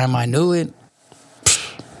the time I knew it,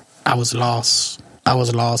 I was lost. I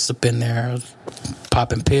was lost up in there,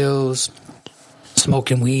 popping pills,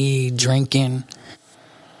 smoking weed, drinking,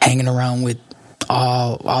 hanging around with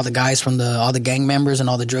all the guys from all the gang members and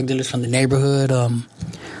all the drug dealers from the neighborhood.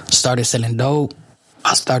 Started selling dope.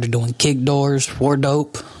 I started doing kick doors for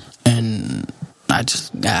dope, and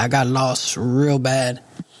I got lost real bad.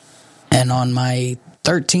 And on my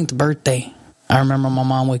 13th birthday, I remember my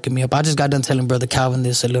mom waking me up. I just got done telling Brother Calvin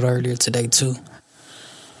this a little earlier today, too.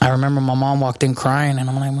 I remember my mom walked in crying, and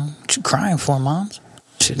I'm like, Mom, what you crying for, Mom?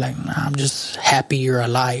 She's like, nah, I'm just happy you're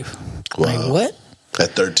alive. Wow. I'm like, what?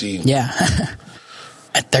 At 13? Yeah.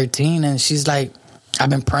 At 13, and she's like, I've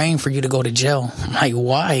been praying for you to go to jail. I'm like,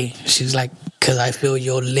 why? She's like, because I feel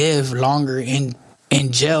you'll live longer in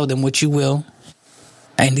jail than what you will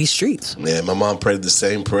in these streets. Yeah, my mom prayed the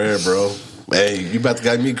same prayer, bro. Hey, you about to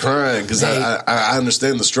get me crying because I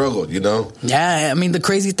understand the struggle, you know? Yeah, I mean, the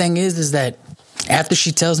crazy thing is that after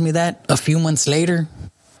she tells me that, a few months later,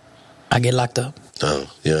 I get locked up. Oh,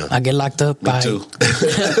 yeah. I get locked up. Me too.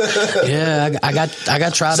 Yeah, I got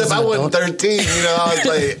tried. Except I wasn't 13, you know, I was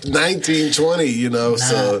like 19, 20, you know,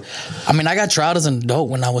 so. I mean, I got tried as an adult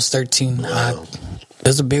when I was 13. Wow.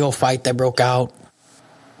 there's a big old fight that broke out.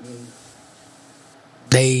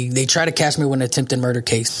 They tried to catch me with an attempted murder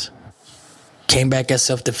case. Came back as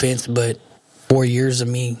self-defense, but 4 years of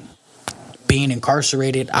me being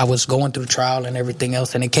incarcerated, I was going through trial and everything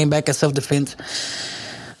else, and it came back as self-defense.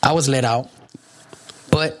 I was let out,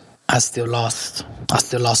 but I still lost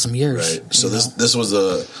some years. Right. So this was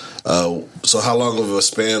so how long of a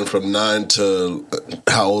span from 9 to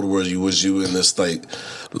how old were you? Was you in this like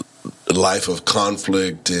life of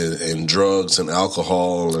conflict and drugs and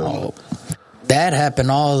alcohol? And... That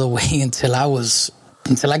happened all the way until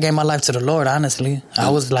I gave my life to the Lord. Honestly, I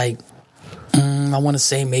was like, I want to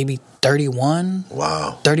say maybe 31.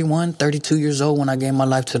 Wow. 31, 32 years old when I gave my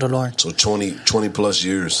life to the Lord. So 20 plus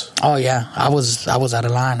years. Oh yeah, I was out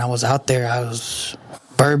of line. I was out there. I was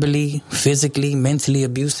verbally, physically, mentally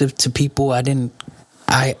abusive to people. I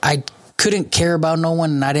couldn't care about no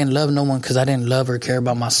one, and I didn't love no one because I didn't love or care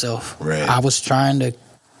about myself. Right. I was trying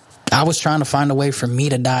to find a way for me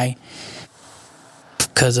to die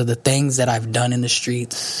because of the things that I've done in the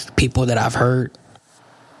streets, people that I've hurt,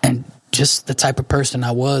 and just the type of person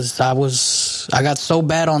I was. I got so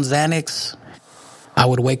bad on Xanax, I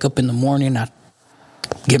would wake up in the morning, I'd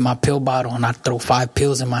get my pill bottle, and I'd throw 5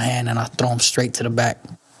 pills in my hand, and I'd throw them straight to the back.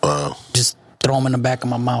 Wow. Just throw them in the back of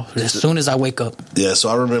my mouth as soon as I wake up. Yeah, so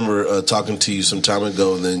I remember talking to you some time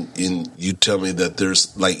ago, and then you tell me that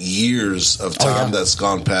there's like years of time that's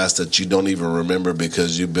gone past that you don't even remember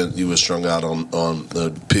because you were strung out on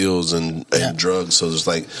the pills and drugs. So there's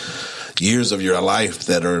like years of your life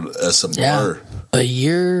that are a blur. A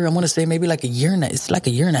year, I want to say maybe like a year and it's like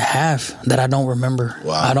a year and a half that I don't remember.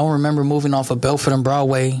 Wow. I don't remember moving off of Belford and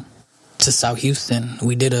Broadway to South Houston.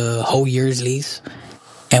 We did a whole year's lease,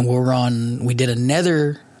 and we did a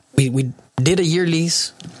year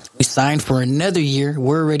lease. We signed for another year.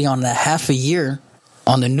 We're already on the half a year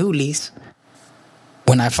on the new lease.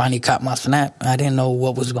 When I finally caught my snap, I didn't know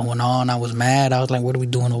what was going on. I was mad. I was like, what are we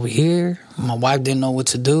doing over here? My wife didn't know what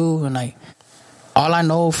to do. And all I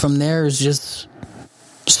know from there is just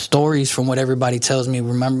stories from what everybody tells me.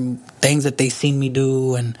 Remember things that they seen me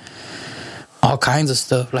do and all kinds of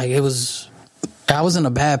stuff. Like I was in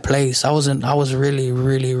a bad place. I was really,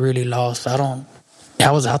 really, really lost. I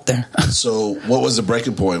was out there. So what was the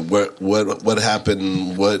breaking point? What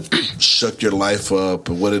happened? What shook your life up?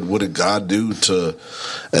 What did God do to?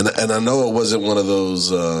 And I know it wasn't one of those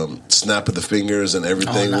snap of the fingers and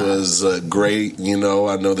everything was great. You know,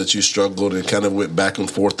 I know that you struggled and kind of went back and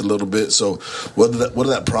forth a little bit. So what did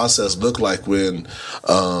that process look like when?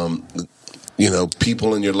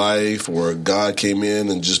 People in your life or God came in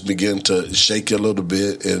and just began to shake you a little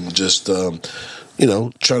bit and just, trying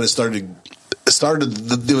to started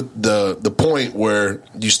the point where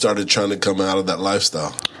you started trying to come out of that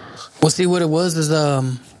lifestyle. Well, see, what it was is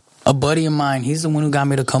a buddy of mine. He's the one who got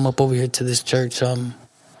me to come up over here to this church.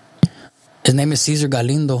 His name is Cesar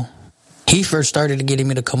Galindo. He first started getting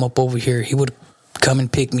me to come up over here. He would come and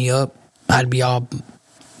pick me up. I'd be all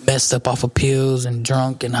messed up off of pills and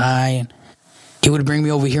drunk and high, and he would bring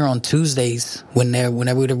me over here on Tuesdays whenever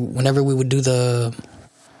we would do the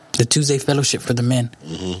Tuesday fellowship for the men.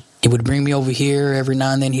 Mm-hmm. He would bring me over here every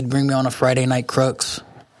now and then. He'd bring me on a Friday night crux.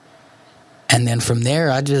 And then from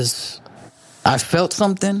there, I felt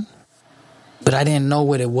something, but I didn't know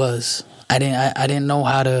what it was. I didn't know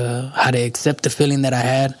how to accept the feeling that I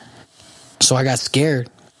had. So I got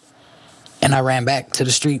scared and I ran back to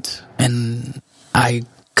the streets and I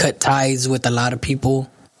cut ties with a lot of people.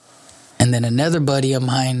 And then another buddy of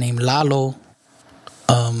mine named Lalo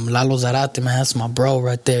Zarate, man, that's my bro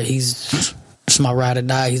right there. He's my ride or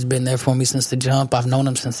die. He's been there for me since the jump. I've known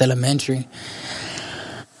him since elementary.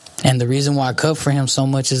 And the reason why I cut for him so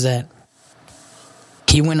much is that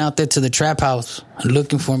he went out there to the trap house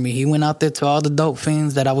looking for me. He went out there to all the dope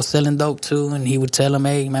fiends that I was selling dope to, and he would tell them,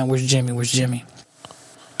 hey, man, where's Jimmy?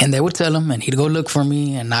 And they would tell him, and he'd go look for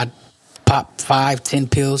me, and I'd pop 5-10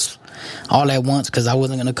 pills all at once because I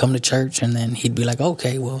wasn't going to come to church. And then he'd be like,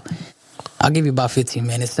 okay, well, I'll give you about 15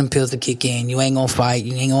 minutes. Some pills to kick in. You ain't going to fight.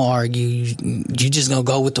 You ain't going to argue. You just going to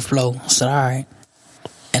go with the flow. I said, all right.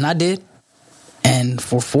 And I did. And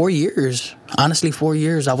for 4 years, honestly 4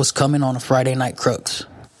 years, I was coming on a Friday night crux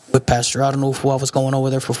with Pastor Adonulfo. I was going over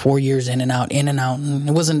there for 4 years, in and out. And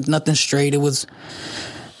it wasn't nothing straight. It was a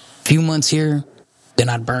few months here. Then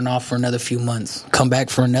I'd burn off for another few months, come back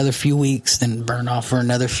for another few weeks, then burn off for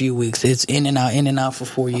another few weeks. It's in and out for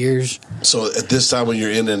 4 years. So at this time when you're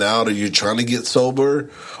in and out, are you trying to get sober,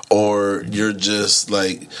 or you're just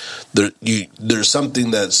like there's something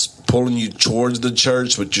that's pulling you towards the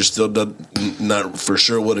church, but you're still not for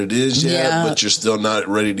sure what it is yet, but you're still not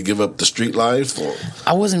ready to give up the street life? Or?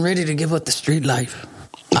 I wasn't ready to give up the street life.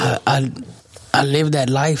 I lived that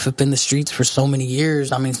life up in the streets for so many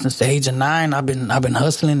years. I mean, since the age of 9, I've been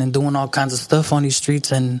hustling and doing all kinds of stuff on these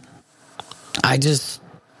streets, and I just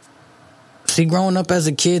see, growing up as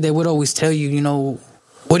a kid, they would always tell you, you know,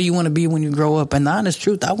 what do you want to be when you grow up? And the honest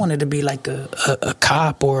truth, I wanted to be like a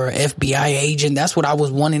cop or an FBI agent. That's what I was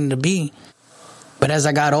wanting to be. But as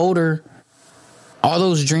I got older, all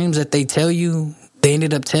those dreams that they tell you, they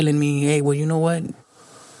ended up telling me, hey, well, you know what?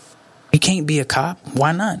 You can't be a cop.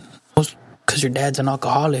 Why not? Because your dad's an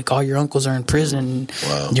alcoholic. All your uncles are in prison.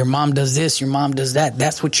 Wow. Your mom does this. Your mom does that.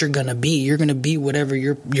 That's what you're going to be. You're going to be whatever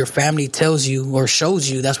your family tells you or shows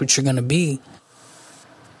you. That's what you're going to be.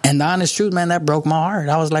 And the honest truth, man, that broke my heart.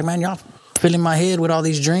 I was like, man, y'all filling my head with all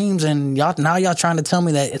these dreams, and y'all trying to tell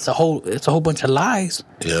me that it's a whole bunch of lies.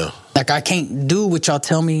 Yeah. Like, I can't do what y'all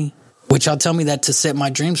tell me. What y'all tell me that to set my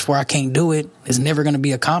dreams for, I can't do it. It's never going to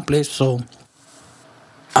be accomplished. So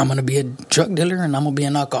I'm going to be a drug dealer, and I'm going to be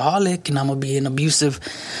an alcoholic, and I'm going to be an abusive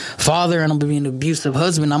father, and I'm going to be an abusive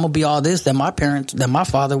husband. I'm going to be all this that my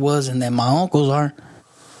father was, and that my uncles are.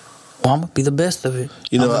 Well, I'm going to be the best of it.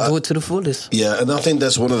 You know, I'm going to do it to the fullest. Yeah, and I think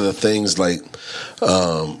that's one of the things, like,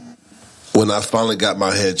 when I finally got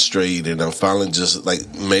my head straight and I finally just,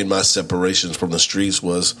 like, made my separations from the streets,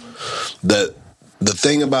 was that the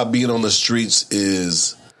thing about being on the streets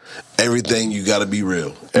is everything, you got to be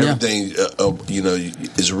real. Everything, you know,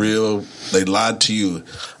 is real. They lied to you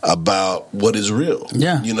about what is real.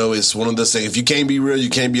 Yeah. You know, it's one of those things. If you can't be real, you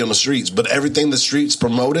can't be on the streets. But everything the streets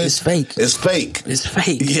promoted It's fake. It's fake. It's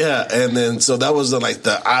fake. Yeah. And then, so that was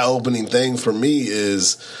the eye-opening thing for me,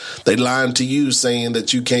 is they lying to you saying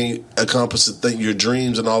that you can't accomplish your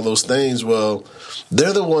dreams and all those things. Well,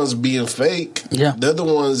 they're the ones being fake. Yeah. They're the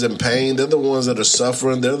ones in pain. They're the ones that are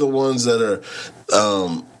suffering. They're the ones that are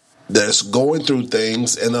that's going through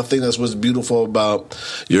things. And I think that's what's beautiful about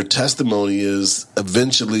your testimony, is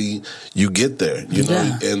eventually you get there, you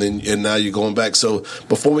know, and now you're going back. So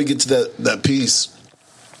before we get to that piece,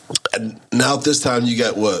 now at this time you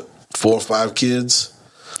got what, 4 or 5 kids?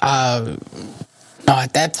 No,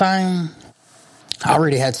 at that time, I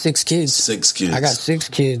already had 6 kids. 6 kids. I got 6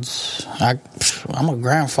 kids. I'm a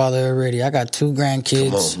grandfather already. I got 2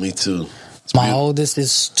 grandkids. Come on, me too. My oldest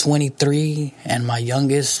is 23, and my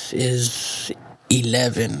youngest is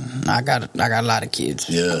 11. I got a lot of kids.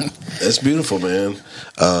 Yeah, that's beautiful, man.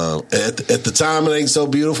 At the time, it ain't so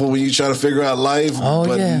beautiful when you try to figure out life.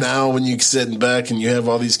 But now, when you're sitting back and you have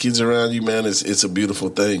all these kids around you, man, it's a beautiful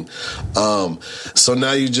thing. So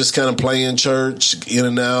now you just kind of play in church, in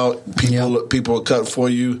and out. People are cut for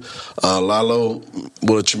you. Lalo,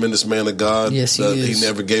 what a tremendous man of God. Yes, he is. He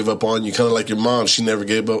never gave up on you. Kind of like your mom, she never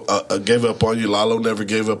gave up on you. Lalo never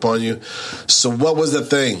gave up on you. So what was the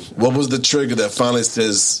thing? What was the trigger that finally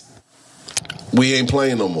says, we ain't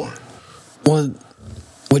playing no more? Well,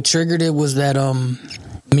 what triggered it was that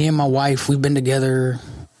me and my wife, we've been together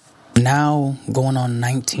now going on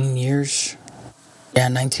 19 years. Yeah,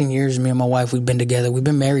 19 years, me and my wife, we've been together. We've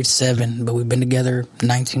been married 7, but we've been together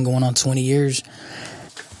 19 going on 20 years.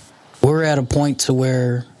 We're at a point to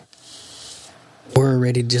where we're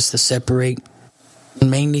ready just to separate,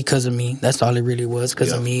 mainly because of me. That's all it really was,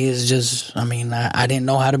 because of me. Is just, I mean, I didn't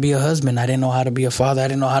know how to be a husband. I didn't know how to be a father. I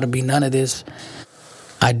didn't know how to be none of this.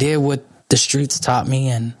 I did what the streets taught me,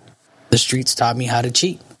 and the streets taught me how to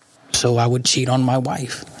cheat. So I would cheat on my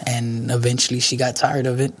wife, and eventually she got tired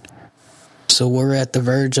of it. So we're at the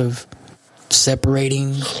verge of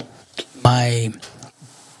separating. I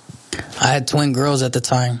had twin girls at the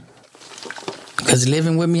time. Because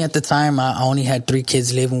living with me at the time, I only had 3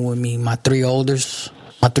 kids living with me. My three oldest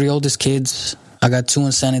kids, I got 2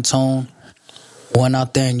 in San Antonio, 1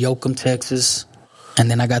 out there in Yoakum, Texas, and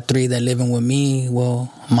then I got 3 that living with me.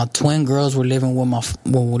 Well, my twin girls were living with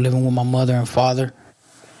my mother and father.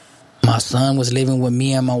 My son was living with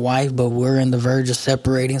me and my wife, but we're in the verge of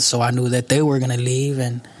separating, so I knew that they were going to leave,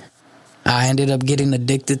 and I ended up getting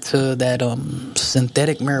addicted to that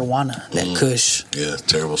synthetic marijuana, that Kush. Yeah,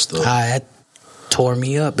 terrible stuff. It tore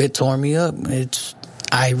me up.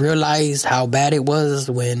 I realized how bad it was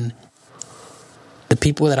when the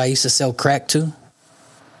people that I used to sell crack to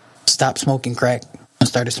stopped smoking crack and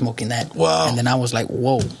started smoking that. Wow. And then I was like,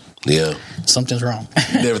 whoa. Yeah. Something's wrong.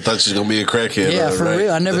 You never thought you was going to be a crackhead. Yeah, for right?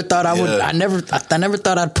 real. I never thought I would. I never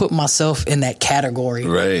thought I'd put myself in that category.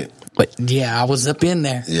 Right. But yeah, I was up in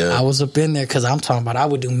there. Yeah. I was up in there because I'm talking about I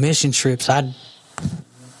would do mission trips. I'd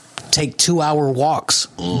take 2-hour walks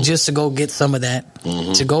just to go get some of that,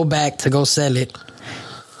 to go back, to go sell it,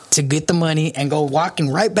 to get the money, and go walking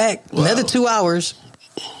right back another 2 hours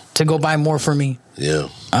to go buy more for me. Yeah.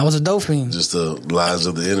 I was a dope fiend. Just the lies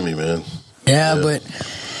of the enemy, man. Yeah,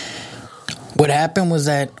 but what happened was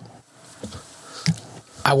that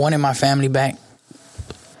I wanted my family back.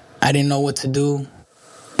 I didn't know what to do.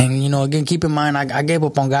 And, you know, again, keep in mind, I gave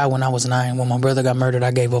up on God when I was 9. When my brother got murdered,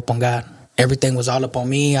 I gave up on God. Everything was all up on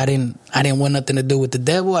me. I didn't want nothing to do with the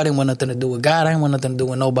devil. I didn't want nothing to do with God. I didn't want nothing to do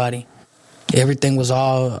with nobody. Everything was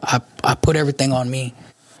all, I put everything on me.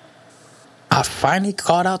 I finally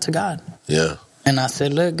called out to God. Yeah. And I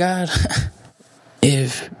said, look, God,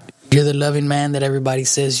 if you're the loving man that everybody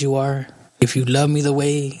says you are, if you love me the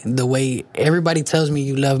way everybody tells me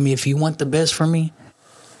you love me, if you want the best for me,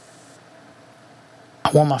 I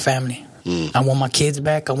want my family. I want my kids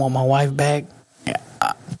back. I want my wife back.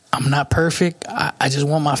 I'm not perfect. I just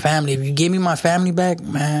want my family. If you give me my family back,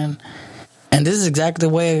 man. And this is exactly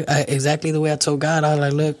the way I told God. I was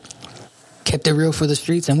like, look, kept it real for the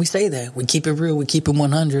streets. And we say that. We keep it real. We keep it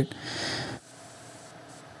 100.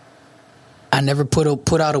 I never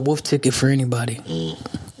put out a wolf ticket for anybody.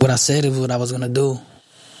 What I said is what I was going to do.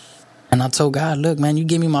 And I told God, look, man, you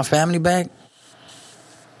give me my family back,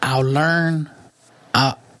 I'll learn.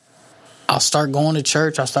 I'll start going to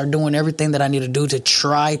church. I'll start doing everything that I need to do to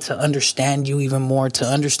try to understand you even more, to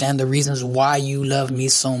understand the reasons why you love me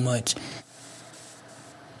so much.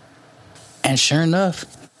 And sure enough,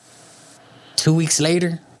 2 weeks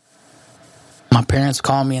later, my parents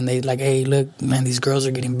called me and they like, hey, look, man, these girls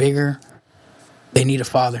are getting bigger. They need a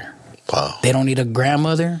father. Wow. They don't need a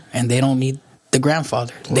grandmother and they don't need the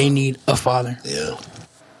grandfather. Wow. They need a father. Yeah.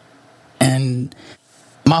 And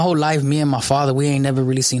my whole life, me and my father, we ain't never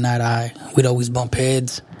really seen eye to eye. We'd always bump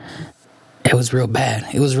heads. It was real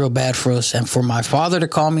bad. It was real bad for us. And for my father to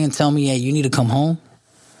call me and tell me, hey, you need to come home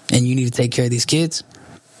and you need to take care of these kids,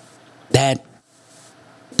 that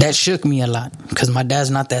shook me a lot because my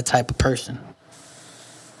dad's not that type of person.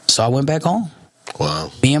 So I went back home.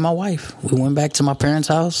 Wow. Me and my wife, we went back to my parents'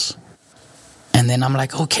 house. And then I'm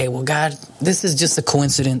like, okay, well, God, this is just a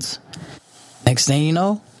coincidence. Next thing you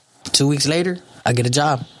know, 2 weeks later, I get a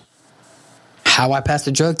job. How I passed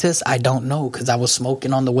the drug test, I don't know, because I was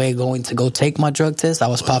smoking on the way going to go take my drug test. I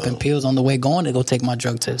was popping pills on the way going to go take my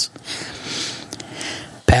drug test.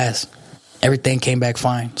 Passed. Everything came back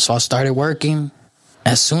fine. So I started working.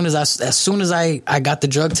 As soon as I got the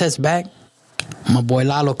drug test back, my boy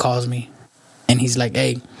Lalo calls me. And he's like,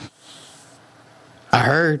 hey, I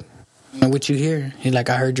heard. What you hear? He's like,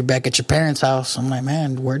 I heard you're back at your parents' house. I'm like,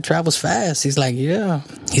 man, word travels fast. He's like, yeah.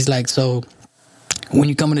 He's like, so when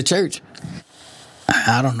you coming to church?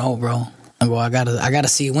 I don't know, bro. I go, I gotta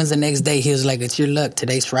see. When's the next day? He was like, it's your luck.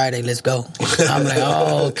 Today's Friday. Let's go. I'm like,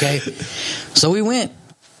 oh, okay. So we went.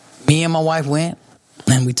 Me and my wife went,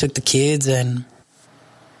 and we took the kids, and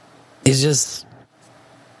it's just,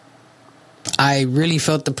 I really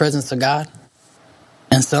felt the presence of God.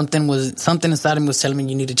 And something inside of me was telling me,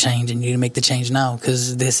 you need to change and you need to make the change now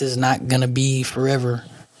because this is not going to be forever.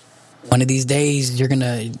 One of these days, you're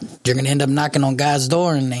gonna end up knocking on God's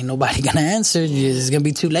door and ain't nobody going to answer. It's going to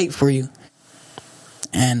be too late for you.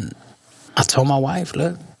 And I told my wife,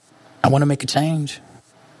 look, I want to make a change.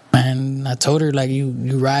 And I told her, like, you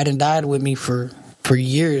ride and died with me for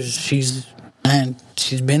years. She's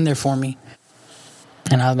been there for me.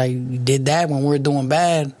 And I was like, you did that when we're doing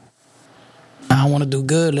bad. I want to do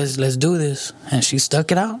good. Let's do this. And she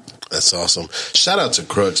stuck it out. That's awesome. Shout out to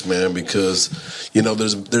Crux, man, because, you know,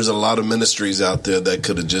 there's a lot of ministries out there that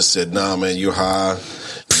could have just said, nah, man, you're high.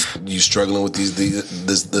 You struggling with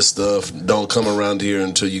this stuff. Don't come around here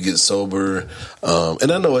until you get sober.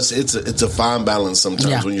 And I know it's a fine balance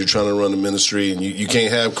sometimes when you're trying to run a ministry and you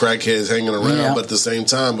can't have crackheads hanging around, but at the same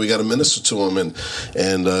time we got to minister to them.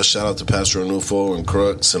 And shout out to Pastor Anufo and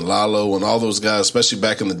Crux and Lalo and all those guys, especially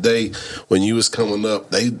back in the day when you was coming up.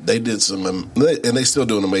 They did some, and they still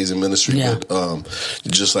do an amazing ministry. Yeah. But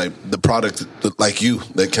just like the product like you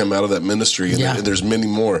that came out of that ministry, and there's many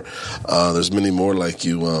more. There's many more like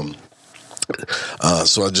you.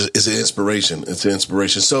 So it's an inspiration. It's an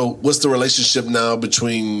inspiration. So what's the relationship now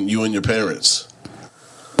between you and your parents?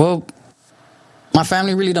 Well, my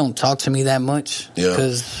family really don't talk to me that much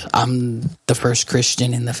because I'm the first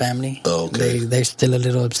Christian in the family. Oh, okay. They're still a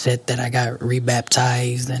little upset that I got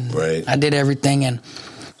rebaptized and I did everything.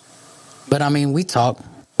 But I mean, we talk.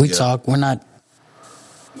 We talk. We're not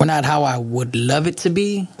how I would love it to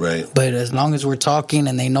be. Right. But as long as we're talking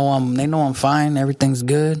and they know I'm fine, everything's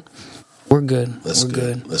good. We're good. That's We're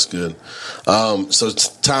good. That's good. So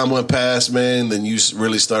time went past, man. Then you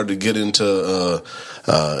really started to get into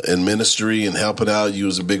in ministry and helping out. You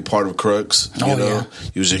was a big part of Crux. You know, yeah.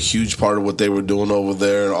 You was a huge part of what they were doing over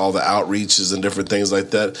there, and all the outreaches and different things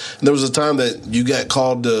like that. And there was a time that you got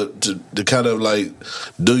called to kind of like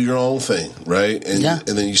do your own thing, right? And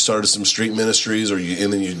and then you started some street ministries,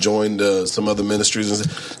 and then you joined some other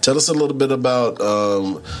ministries. Tell us a little bit about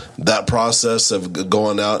that process of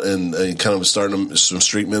going out and kind of starting some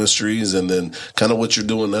street ministries, and then kind of what you're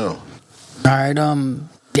doing now. All right.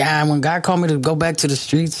 When God called me to go back to the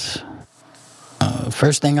streets,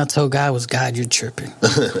 first thing I told God was, God, you're tripping.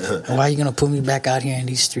 Why are you going to put me back out here in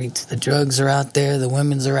these streets? The drugs are out there. The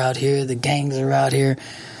women's are out here. The gangs are out here.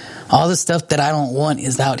 All the stuff that I don't want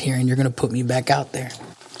is out here, and you're going to put me back out there.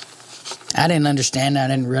 I didn't understand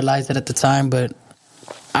that. I didn't realize that at the time, but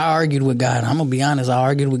I argued with God. I'm going to be honest. I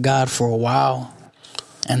argued with God for a while.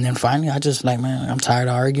 And then finally, I just like, man, I'm tired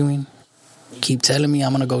of arguing. Keep telling me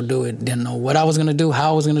I'm going to go do it. Didn't know what I was going to do,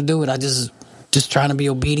 how I was going to do it. I just trying to be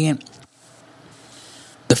obedient.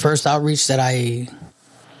 The first outreach that I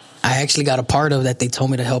actually got a part of that they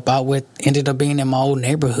told me to help out with ended up being in my old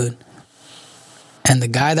neighborhood. And the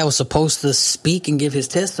guy that was supposed to speak and give his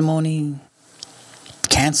testimony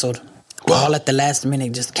canceled. Wow. All at the last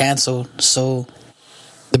minute, just canceled. So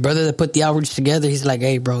the brother that put the outreach together, he's like,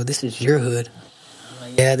 hey, bro, this is your hood. I'm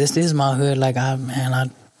like, yeah, this is my hood. Like,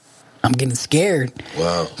 I'm getting scared.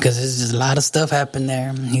 Wow. Because there's just a lot of stuff happened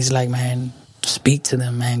there. He's like, man, speak to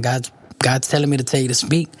them, man. God's telling me to tell you to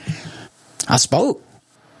speak. I spoke.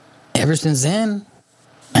 Ever since then,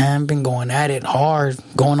 man, I've been going at it hard,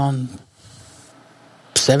 going on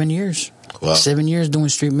 7 years. Wow. 7 years doing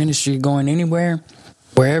street ministry, going anywhere,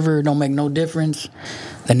 wherever, it don't make no difference.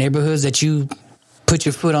 The neighborhoods that you put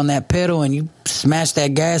your foot on that pedal and you smash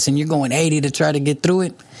that gas and you're going 80 to try to get through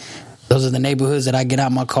it, those are the neighborhoods that I get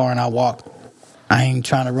out my car and I walk. I ain't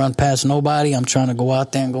trying to run past nobody. I'm trying to go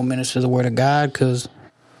out there and go minister the word of God, because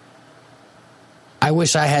I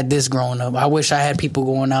wish I had this growing up. I wish I had people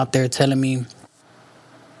going out there telling me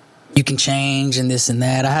you can change and this and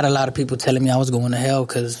that. I had a lot of people telling me I was going to hell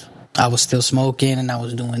because I was still smoking and I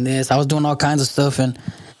was doing this. I was doing all kinds of stuff. And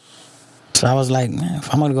so I was like, man,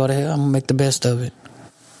 if I'm going to go to hell, I'm going to make the best of it.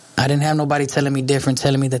 I didn't have nobody telling me different,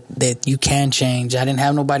 telling me that you can change. I didn't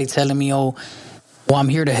have nobody telling me, oh, well, I'm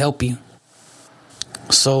here to help you.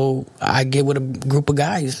 So I get with a group of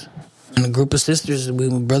guys and a group of sisters. We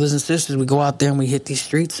brothers and sisters. We go out there and we hit these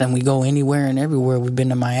streets and we go anywhere and everywhere. We've been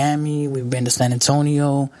to Miami. We've been to San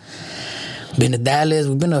Antonio. Been to Dallas.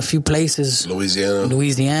 We've been to a few places. Louisiana.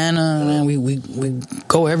 Man, we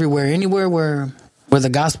go everywhere, anywhere where the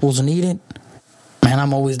gospel's needed. Man,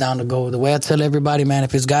 I'm always down to go. The way I tell everybody, man,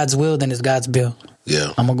 if it's God's will, then it's God's bill.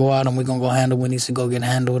 Yeah. I'm going to go out and we're going to go handle what needs to go get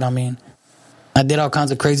handled. I mean, I did all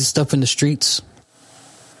kinds of crazy stuff in the streets.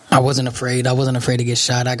 I wasn't afraid. I wasn't afraid to get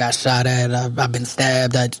shot. I got shot at. I've been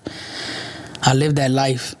stabbed. I lived that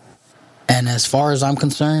life. And as far as I'm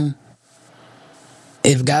concerned,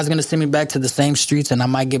 if God's going to send me back to the same streets and I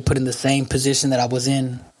might get put in the same position that I was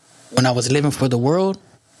in when I was living for the world,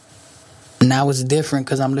 now it's different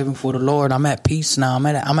because I'm living for the Lord. I'm at peace now.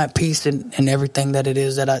 I'm at peace in everything that it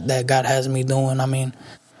is that God has me doing. I mean,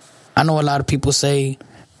 I know a lot of people say,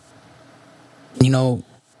 you know,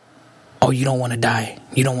 oh, you don't want to die.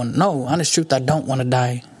 You don't want to. No, honest truth, I don't want to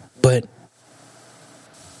die. But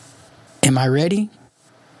am I ready?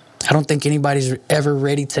 I don't think anybody's ever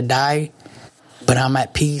ready to die, but I'm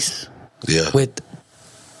at peace with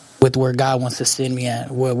where God wants to send me at.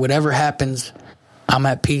 Whatever happens, I'm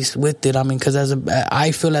at peace with it. I mean, because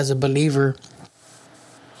I feel as a believer,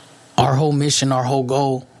 our whole mission, our whole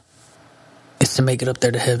goal is to make it up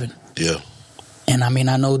there to heaven. Yeah. And I mean,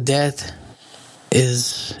 I know death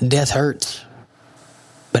hurts.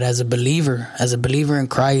 But as a believer in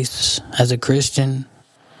Christ, as a Christian,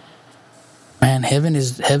 man, heaven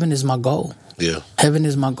is my goal. Yeah. Heaven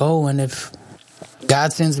is my goal. And if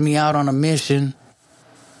God sends me out on a mission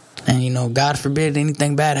and, you know, God forbid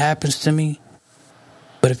anything bad happens to me,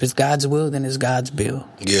 but if it's God's will, then it's God's bill.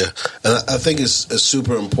 Yeah. And I think it's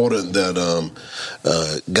super important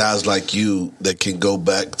that guys like you that can go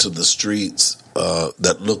back to the streets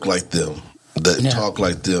that look like them, that talk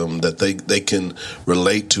like them, that they can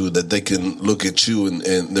relate to, that they can look at you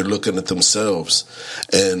and they're looking at themselves.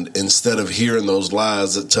 And instead of hearing those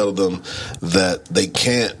lies that tell them that they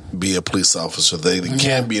can't be a police officer, they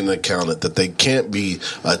can't be an accountant, that they can't be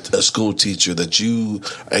a school teacher, that you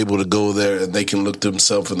are able to go there and they can look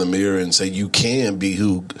themselves in the mirror and say, you can be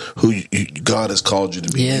who God has called you to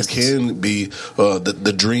be. Yes. You can be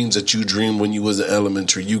the dreams that you dreamed when you was in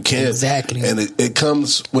elementary. You can. Exactly. And it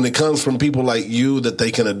comes from people like you that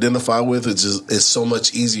they can identify with. It's so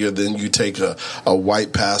much easier than you take a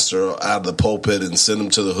white pastor out of the pulpit and send them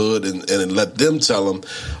to the hood and let them tell them.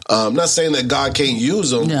 I'm not saying that God can't use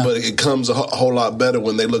them, but it comes a whole lot better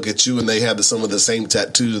when they look at you and they have some of the same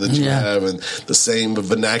tattoos that you have and the same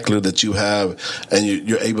vernacular that you have, and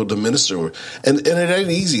you're able to minister. And it ain't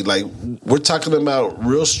easy. Like, we're talking about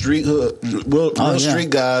real street street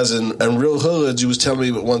guys and real hoods. You was telling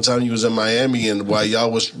me one time you was in Miami, and while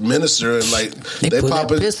y'all was ministering, like they put a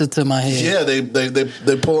pistol to my head. Yeah,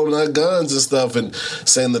 they pulling out guns and stuff and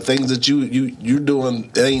saying the things that you're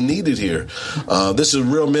doing ain't needed here. This is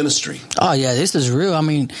real ministry. Oh yeah, this is real. I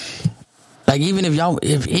mean, like, even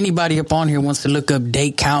if anybody up on here wants to look up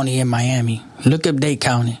Dade County in Miami, look up Dade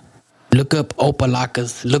County, look up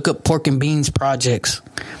Opalakas, look up Pork and Beans projects.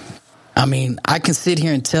 I mean, I can sit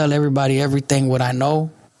here and tell everybody everything what I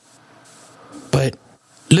know, but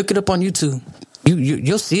look it up on YouTube.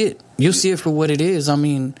 You'll see it. You'll see it for what it is. I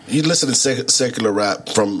mean, you listen to secular rap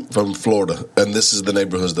from Florida, and this is the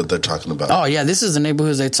neighborhoods that they're talking about. Oh yeah, this is the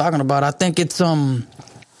neighborhoods they're talking about. I think it's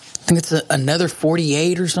another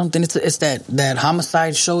 48 or something. It's that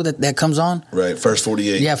homicide show that comes on. Right, First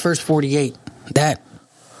 48. Yeah, First 48. That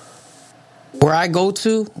where I go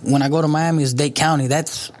to when I go to Miami is Dade County.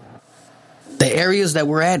 That's the areas that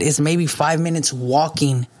we're at is maybe 5 minutes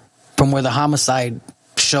walking from where the homicide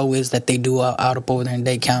show is that they do out up over there in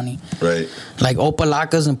Dade County. Right. Like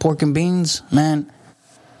Opalakas and Pork and Beans, man,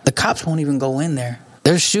 the cops won't even go in there.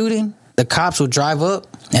 They're shooting, the cops will drive up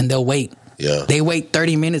and they'll wait. Yeah. They wait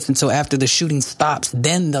 30 minutes until after the shooting stops,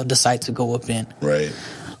 then they'll decide to go up in. Right.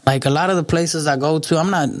 Like, a lot of the places I go to,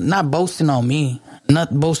 I'm not boasting on me,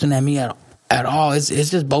 not boasting at me at all. It's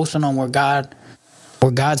just boasting on where God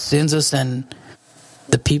sends us and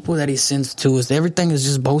the people that he sends to us. Everything is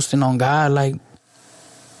just boasting on God. Like,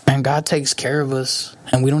 man, God takes care of us,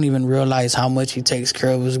 and we don't even realize how much he takes care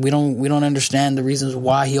of us. We don't understand the reasons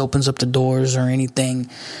why he opens up the doors or anything.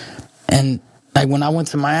 And like, when I went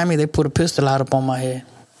to Miami, they put a pistol out up on my head.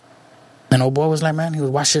 And old boy was like, man,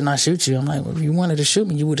 why shouldn't I shoot you? I'm like, well, if you wanted to shoot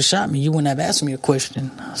me, you would have shot me. You wouldn't have asked me a question.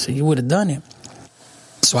 I said, you would have done it.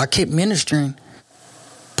 So I kept ministering.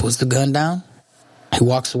 Puts the gun down. He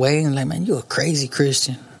walks away and like, man, you're a crazy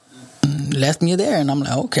Christian. And left me there, and I'm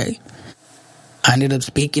like, okay. I ended up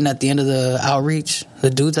speaking at the end of the outreach. The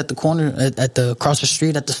dude's at the corner, across the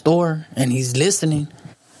street at the store, and he's listening.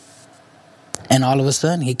 And all of a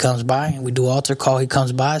sudden, he comes by, and we do altar call. He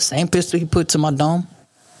comes by, same pistol he put to my dome,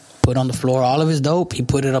 put on the floor. All of his dope, he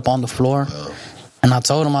put it up on the floor. Wow. And I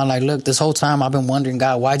told him, I'm like, look, this whole time I've been wondering,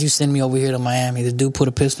 God, why'd you send me over here to Miami? The dude put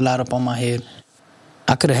a pistol out up on my head.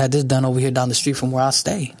 I could have had this done over here down the street from where I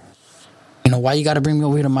stay. You know, why you got to bring me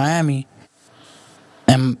over here to Miami?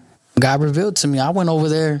 And God revealed to me, I went over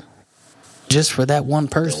there just for that one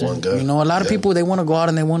person. You know, a lot of people, they want to go out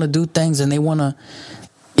and they want to do things, and they want to,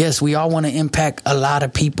 yes, we all want to impact a lot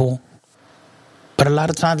of people. But a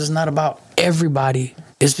lot of times it's not about everybody.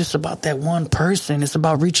 It's just about that one person. It's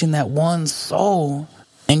about reaching that one soul.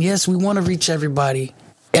 And yes, we want to reach everybody.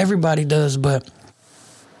 Everybody does, but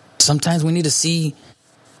sometimes we need to see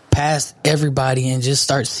past everybody and just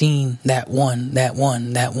start seeing that one.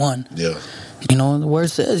 Yeah. You know, the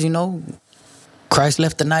word says, you know, Christ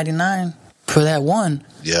left the 99 for that one.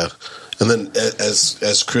 Yeah. And then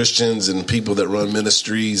as Christians and people that run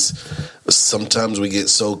ministries, sometimes we get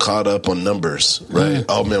so caught up on numbers, right?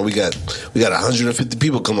 Oh man, we got 150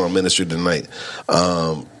 people come on ministry tonight.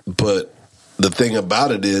 But the thing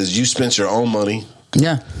about it is, you spent your own money,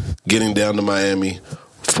 getting down to Miami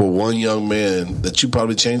for one young man that you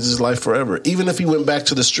probably changed his life forever. Even if he went back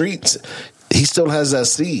to the streets, he still has that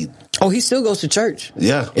seed. Oh, he still goes to church.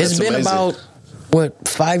 Yeah, it's been amazing. About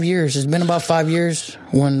 5 years? It's been about 5 years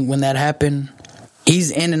when that happened.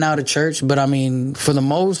 He's in and out of church, but I mean, for the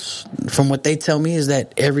most, from what they tell me, is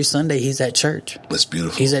that every Sunday he's at church. That's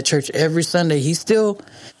beautiful. He's at church every Sunday. He's still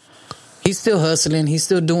hustling. He's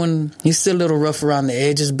still a little rough around the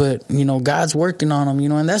edges, but you know, God's working on him. You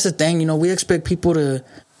know, and that's the thing. You know, we expect people to,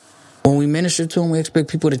 when we minister to them, we expect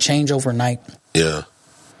people to change overnight. Yeah.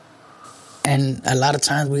 And a lot of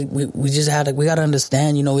times we just we got to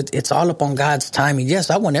understand, you know, it's all up on God's timing. Yes,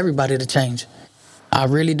 I want everybody to change. I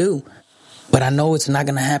really do. But I know it's not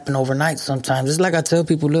going to happen overnight sometimes. It's like I tell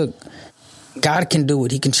people, look, God can do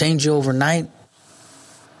it. He can change you overnight.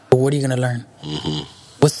 But what are you going to learn? Mm-hmm.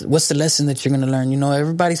 what's the lesson that you're going to learn? You know,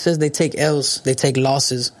 everybody says they take L's, they take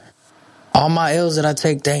losses. All my L's that I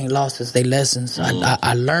take, they ain't losses, they lessons.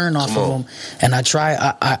 I learn off of them, and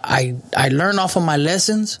I learn off of my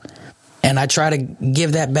lessons, and I try to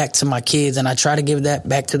give that back to my kids, and I try to give that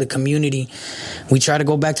back to the community. We try to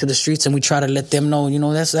go back to the streets, and we try to let them know. You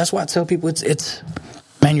know, that's why I tell people it's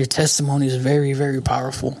man, your testimony is very, very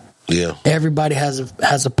powerful. Yeah, everybody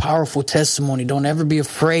has a powerful testimony. Don't ever be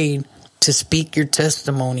afraid to speak your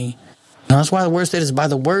testimony. You know, that's why the word said it's by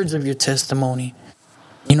the words of your testimony.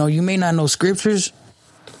 You know, you may not know scriptures.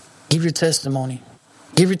 Give your testimony.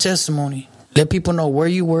 Give your testimony. Let people know where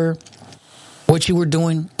you were, what you were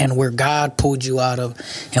doing, and where God pulled you out of,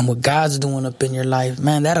 and what God's doing up in your life.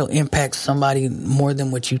 Man, that'll impact somebody more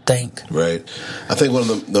than what you think. Right. I think one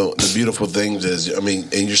of the beautiful things is, I mean,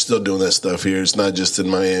 and you're still doing that stuff here. It's not just in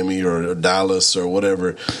Miami or Dallas or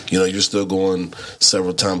whatever. You know, you're still going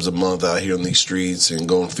several times a month out here on these streets and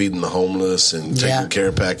going feeding the homeless and taking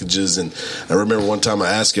care packages. And I remember one time I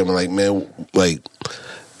asked him, I'm like, man, like,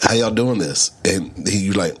 how y'all doing this? And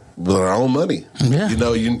you like, with our own money. Yeah. You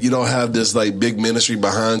know, you don't have this like big ministry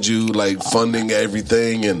behind you, like funding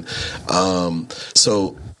everything. And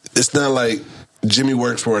so it's not like Jimmy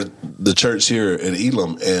works for the church here at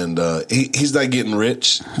Elam, and he's not getting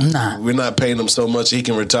rich. Nah. We're not paying him so much he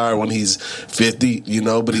can retire when he's 50, you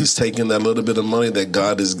know, but he's taking that little bit of money that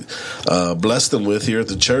God has blessed him with here at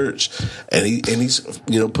the church, and he's,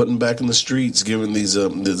 you know, putting back in the streets, giving these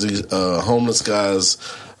homeless guys,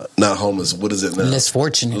 not homeless, what is it now? Less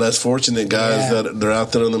fortunate guys that they're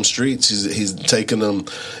out there on them streets. He's taking them,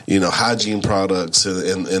 you know, hygiene products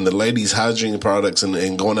and the ladies' hygiene products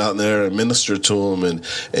and going out there and minister to them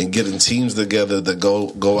and getting teams together that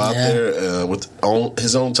go out there with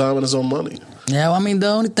his own time and his own money. Yeah, well, I mean, the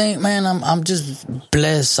only thing, man, I'm just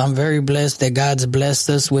blessed. I'm very blessed that God's blessed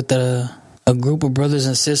us with a group of brothers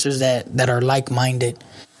and sisters that are like-minded.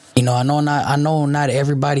 You know, I know not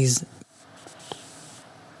everybody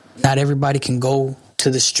can go to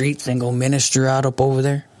the streets and go minister out up over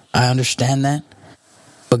there. I understand that.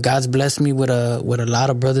 But God's blessed me with a lot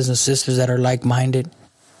of brothers and sisters that are like-minded.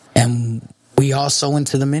 And we all sow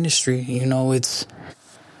into the ministry. You know, it's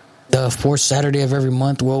the fourth Saturday of every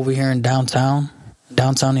month. We're over here in downtown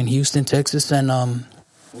in Houston, Texas. And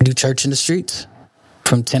we do church in the streets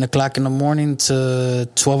from 10 o'clock in the morning to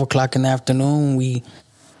 12 o'clock in the afternoon.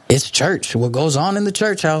 It's church. What goes on in the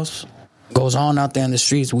church house goes on out there in the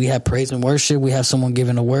streets. We have praise and worship. We have someone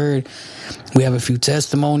giving a word. We have a few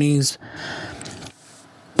testimonies.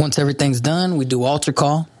 Once everything's done, we do altar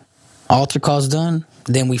call. Altar call's done.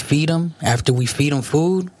 Then we feed them. After we feed them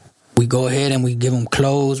food, we go ahead and we give them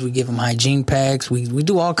clothes. We give them hygiene packs. We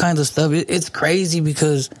do all kinds of stuff. It's crazy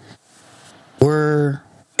because we're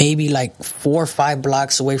maybe like 4 or 5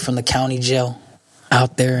 blocks away from the county jail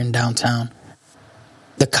out there in downtown.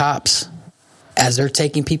 The cops, as they're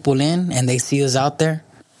taking people in and they see us out there,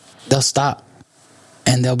 they'll stop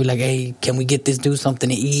and they'll be like, hey, can we get this dude something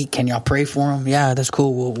to eat? Can y'all pray for him? Yeah, that's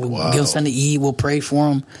cool. We'll give him something to eat. We'll pray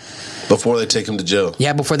for him. Before they take him to jail?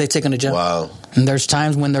 Yeah, before they take him to jail. Wow. And there's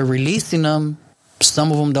times when they're releasing them,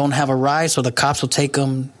 some of them don't have a ride, so the cops will take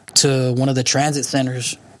them to one of the transit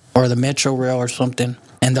centers or the Metro Rail or something,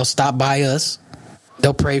 and they'll stop by us.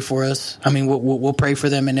 They'll pray for us. I mean, we'll pray for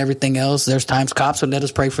them and everything else. There's times cops will let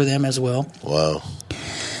us pray for them as well. Wow.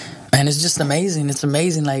 And it's just amazing. It's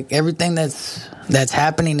amazing. Like, everything that's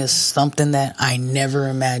happening is something that I never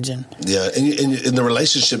imagined. Yeah, and in the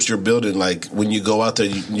relationships you're building, like, when you go out there,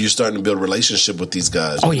 you're starting to build a relationship with these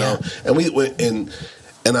guys. Oh, you yeah. know?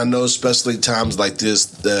 And I know, especially times like this,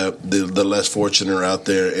 the less fortunate are out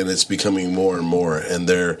there, and it's becoming more and more. And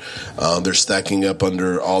they're stacking up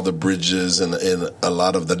under all the bridges and a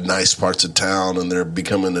lot of the nice parts of town, and they're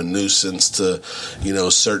becoming a nuisance to, you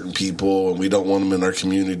know, certain people, and we don't want them in our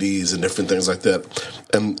communities and different things like that.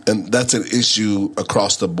 And that's an issue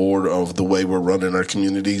across the board of the way we're running our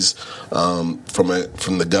communities from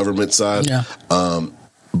the government side. Yeah.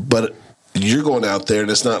 But you're going out there, and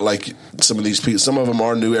it's not like some of these people. Some of them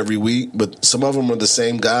are new every week, but some of them are the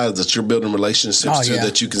same guys that you're building relationships to.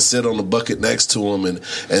 That you can sit on the bucket next to them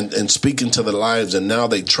and speak into their lives. And now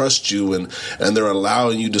they trust you, and they're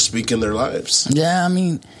allowing you to speak in their lives. Yeah, I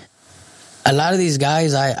mean, a lot of these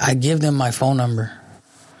guys, I give them my phone number.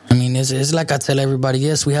 I mean, it's like I tell everybody,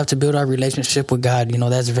 yes, we have to build our relationship with God. You know,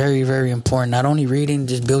 that's very, very important. Not only reading,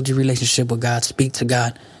 just build your relationship with God, speak to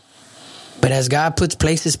God. But as God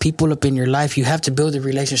places people up in your life, you have to build a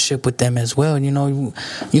relationship with them as well. And, you know,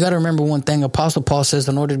 you got to remember one thing. Apostle Paul says,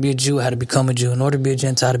 in order to be a Jew, how to become a Jew. In order to be a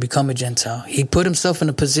Gentile, how to become a Gentile. He put himself in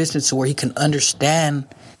a position to where he can understand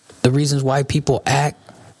the reasons why people act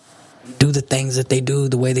do the things that they do,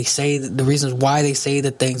 the way they say, the reasons why they say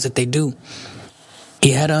the things that they do.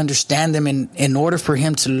 He had to understand them in order for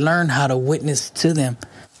him to learn how to witness to them.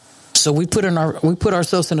 So we put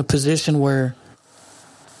ourselves in a position where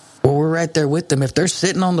we're right there with them. If they're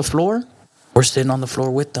sitting on the floor, we're sitting on the floor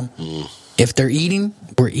with them. If they're eating,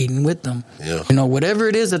 we're eating with them. Yeah. You know, whatever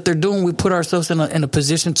it is that they're doing, we put ourselves in a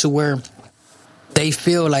position to where they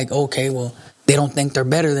feel like, okay, well, they don't think they're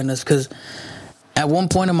better than us. Because at one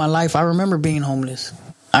point in my life, I remember being homeless.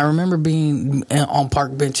 I remember being on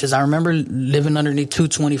park benches. I remember living underneath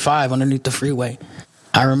 225, underneath the freeway.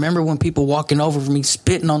 I remember when people walking over me,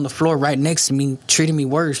 spitting on the floor right next to me, treating me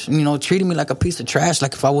worse, you know, treating me like a piece of trash,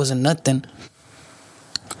 like if I wasn't nothing.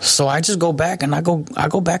 So I just go back and I go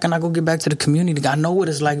back and I go get back to the community. I know what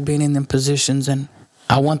it's like being in them positions, and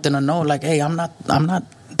I want them to know, like, hey, I'm not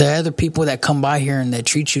the other people that come by here and that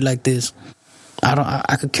treat you like this.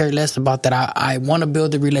 I could care less about that. I want to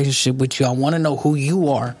build a relationship with you. I want to know who you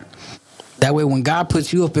are. That way, when God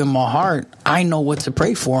puts you up in my heart, I know what to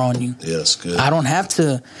pray for on you. Yes, good. I don't have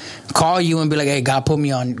to call you and be like, "Hey, God put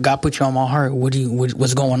you on my heart.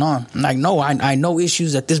 What's going on?" I'm like, no, I know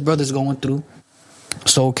issues that this brother's going through.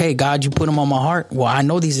 So, okay, God, you put him on my heart. Well, I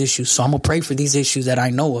know these issues, so I'm gonna pray for these issues that I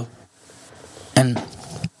know of. And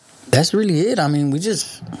that's really it. I mean, we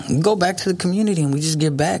go back to the community and we just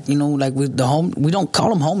get back. You know, like with we don't call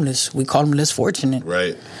them homeless. We call them less fortunate.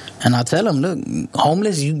 Right. And I tell them, look,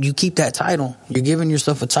 homeless, you keep that title. You're giving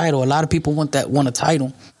yourself a title. A lot of people want a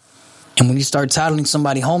title. And when you start titling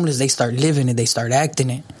somebody homeless, they start living it. They start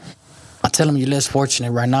acting it. I tell them, you're less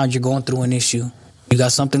fortunate. Right now, you're going through an issue. You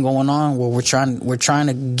got something going on where we're trying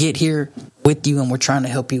to get here with you, and we're trying to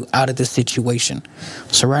help you out of this situation.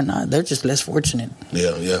 So right now, they're just less fortunate.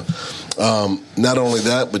 Yeah. Not only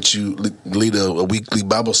that, but you lead a weekly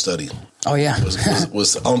Bible study. Oh, yeah.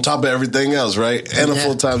 was on top of everything else, right? And a Yeah.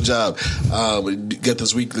 full-time job. You get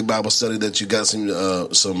this weekly Bible study that you got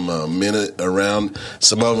some men around.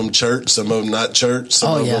 Some of them church, some of them not church.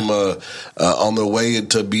 Some of them on their way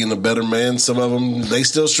to being a better man. Some of them, they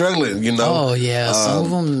still struggling, you know? Oh, yeah. Some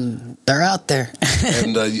of them, they're out there.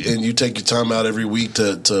 and you take your time out every week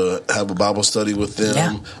to have a Bible study with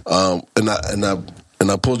them. Yeah. And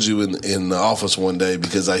I pulled you in the office one day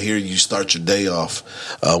because I hear you start your day off.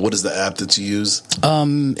 What is the app that you use?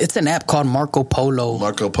 It's an app called Marco Polo.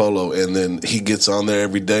 Marco Polo. And then he gets on there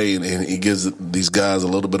every day and he gives these guys a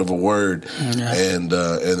little bit of a word. Yeah.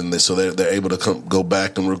 And so they're able to go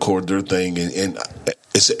back and record their thing. And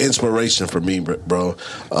it's an inspiration for me, bro,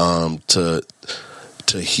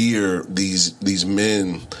 to hear these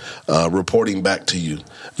men reporting back to you,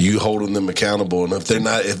 you holding them accountable, and if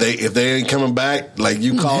they ain't coming back, like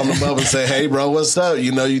you calling them up and say, "Hey, bro, what's up?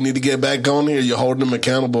 You know, you need to get back on here." You're holding them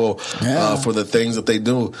accountable for the things that they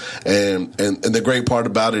do, and the great part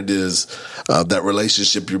about it is that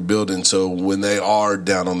relationship you're building. So when they are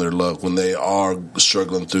down on their luck, when they are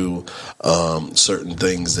struggling through certain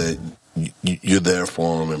things, that you're there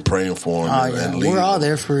for them and praying for them. And we're all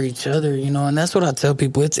there for each other, you know, and that's what I tell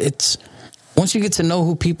people. It's once you get to know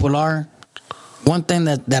who people are, one thing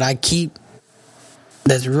that I keep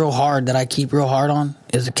that's real hard, that I keep real hard on,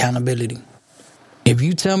 is accountability. If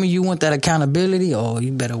you tell me you want that accountability,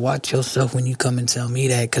 you better watch yourself when you come and tell me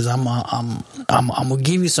that, because I'm gonna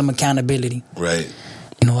give you some accountability. Right.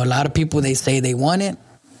 You know, a lot of people, they say they want it,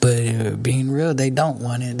 but being real, they don't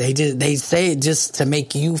want it. They say it just to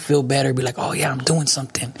make you feel better. Be like, oh yeah, I'm doing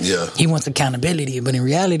something. Yeah. He wants accountability, but in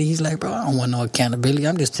reality, he's like, bro, I don't want no accountability.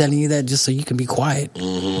 I'm just telling you that just so you can be quiet.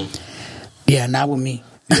 Mm-hmm. Yeah, not with me.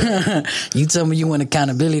 Yeah. You tell me you want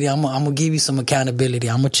accountability, I'm gonna give you some accountability.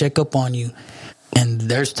 I'm gonna check up on you. And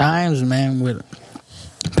there's times, man, with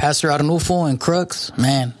Pastor Arnulfo and Crux,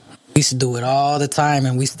 man, we used to do it all the time,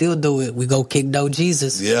 and we still do it. We go kick dough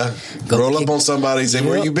Jesus. Yeah. Roll up on somebody and say,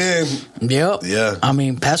 where you been? Yep. Yeah. I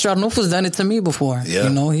mean, Pastor Arnulfo's done it to me before. Yeah. You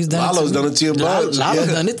know, he's done Lalo's done it to you a bunch. Lalo's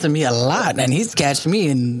done it to me a lot, and he's catched me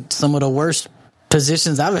in some of the worst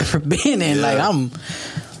positions I've ever been in. Yeah. Like, I'm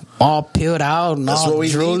all peeled out and That's all what we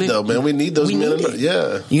drooling. need, though, man. We need those men.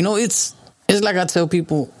 Yeah. You know, it's like I tell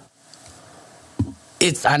people,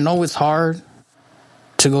 I know it's hard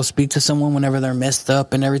to go speak to someone whenever they're messed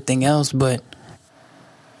up and everything else, but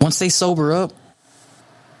once they sober up,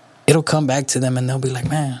 it'll come back to them and they'll be like,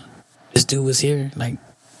 man, this dude was here. Like,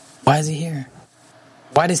 why is he here?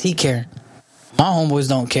 Why does he care? My homeboys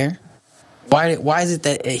don't care. Why is it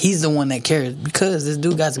that he's the one that cares? Because this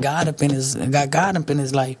dude got God up in his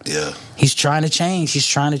life. Yeah. He's trying to change. He's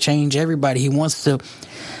trying to change everybody. He wants to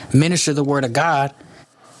minister the word of God.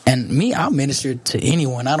 And me, I'll minister to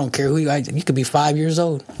anyone. I don't care who you are. You could be 5 years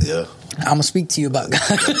old. Yeah. I'm going to speak to you about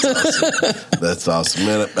God. That's awesome,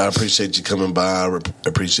 man. I appreciate you coming by. I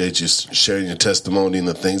appreciate you sharing your testimony and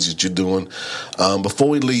the things that you're doing. Before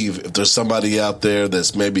we leave, if there's somebody out there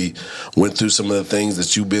that's maybe went through some of the things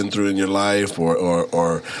that you've been through in your life,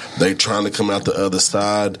 or they trying to come out the other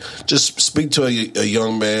side, just speak to a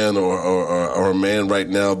young man or a man right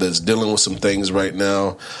now that's dealing with some things right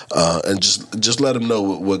now, and just let them know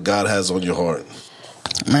what God has on your heart.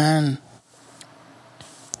 Man,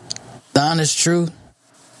 the honest truth,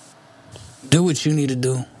 do what you need to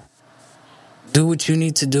do. Do what you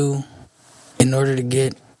need to do in order to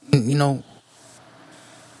get, let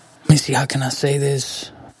me see, how can I say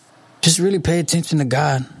this? Just really pay attention to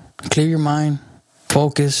God. Clear your mind.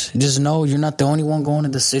 Focus. Just know you're not the only one going to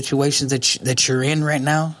the situations that you're in right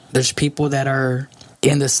now. There's people that are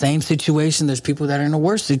in the same situation. There's people that are in a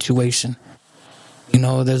worse situation.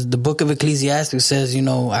 There's the book of Ecclesiastes says,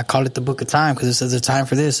 I call it the book of time because it says there's a time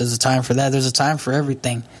for this, there's a time for that, there's a time for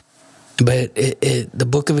everything. But the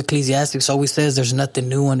book of Ecclesiastes always says there's nothing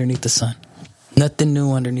new underneath the sun. Nothing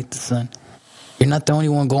new underneath the sun. You're not the only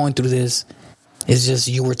one going through this. It's just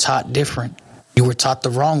you were taught different. You were taught the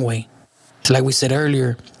wrong way. So like we said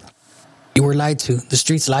earlier, you were lied to. The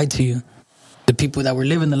streets lied to you. The people that were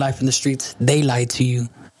living the life in the streets, they lied to you.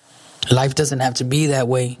 Life doesn't have to be that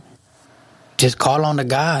way. Just call on to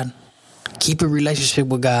God. Keep a relationship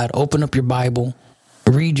with God. Open up your Bible.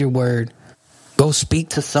 Read your word. Go speak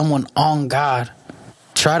to someone on God.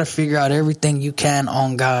 Try to figure out everything you can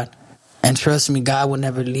on God. And trust me, God will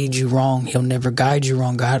never lead you wrong. He'll never guide you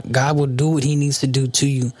wrong. God will do what he needs to do to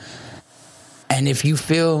you. And if you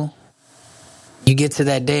feel you get to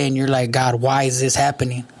that day and you're like, God, why is this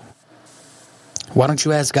happening? Why don't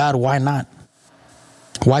you ask God, why not?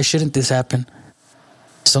 Why shouldn't this happen?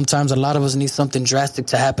 Sometimes a lot of us need something drastic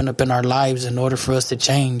to happen up in our lives in order for us to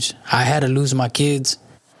change. I had to lose my kids.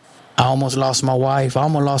 I almost lost my wife. I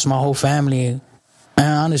almost lost my whole family.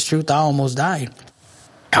 Man, honest truth, I almost died.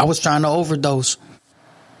 I was trying to overdose.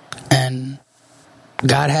 And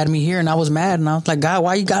God had me here and I was mad. And I was like, God,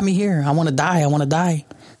 why you got me here? I want to die. I want to die.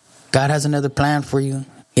 God has another plan for you.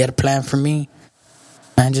 He had a plan for me.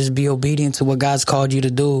 And just be obedient to what God's called you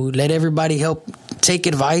to do. Let everybody help. Take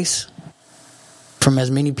advice from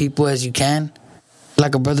as many people as you can.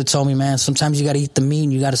 Like a brother told me, man, sometimes you got to eat the meat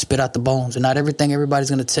and you got to spit out the bones. And not everything everybody's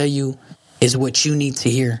going to tell you is what you need to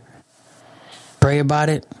hear. Pray about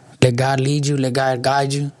it. Let God lead you. Let God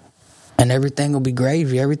guide you. And everything will be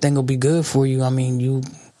gravy. Everything will be good for you. I mean, you'll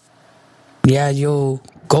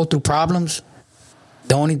go through problems.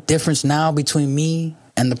 The only difference now between me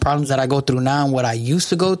and the problems that I go through now and what I used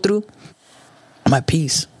to go through, I'm at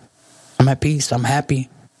peace. I'm at peace. I'm happy.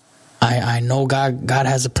 I know God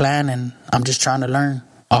has a plan, and I'm just trying to learn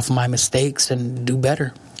off of my mistakes and do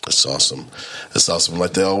better. That's awesome. That's awesome.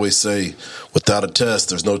 Like they always say, without a test,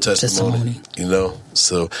 there's no testimony.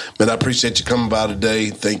 So, man, I appreciate you coming by today.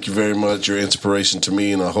 Thank you very much. You're an inspiration to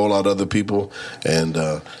me and a whole lot of other people. And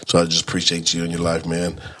so I just appreciate you in your life,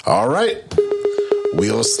 man. All right.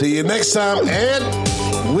 We'll see you next time,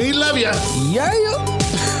 and we love you. Yeah.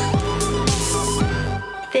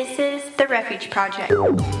 This is The Refuge Project.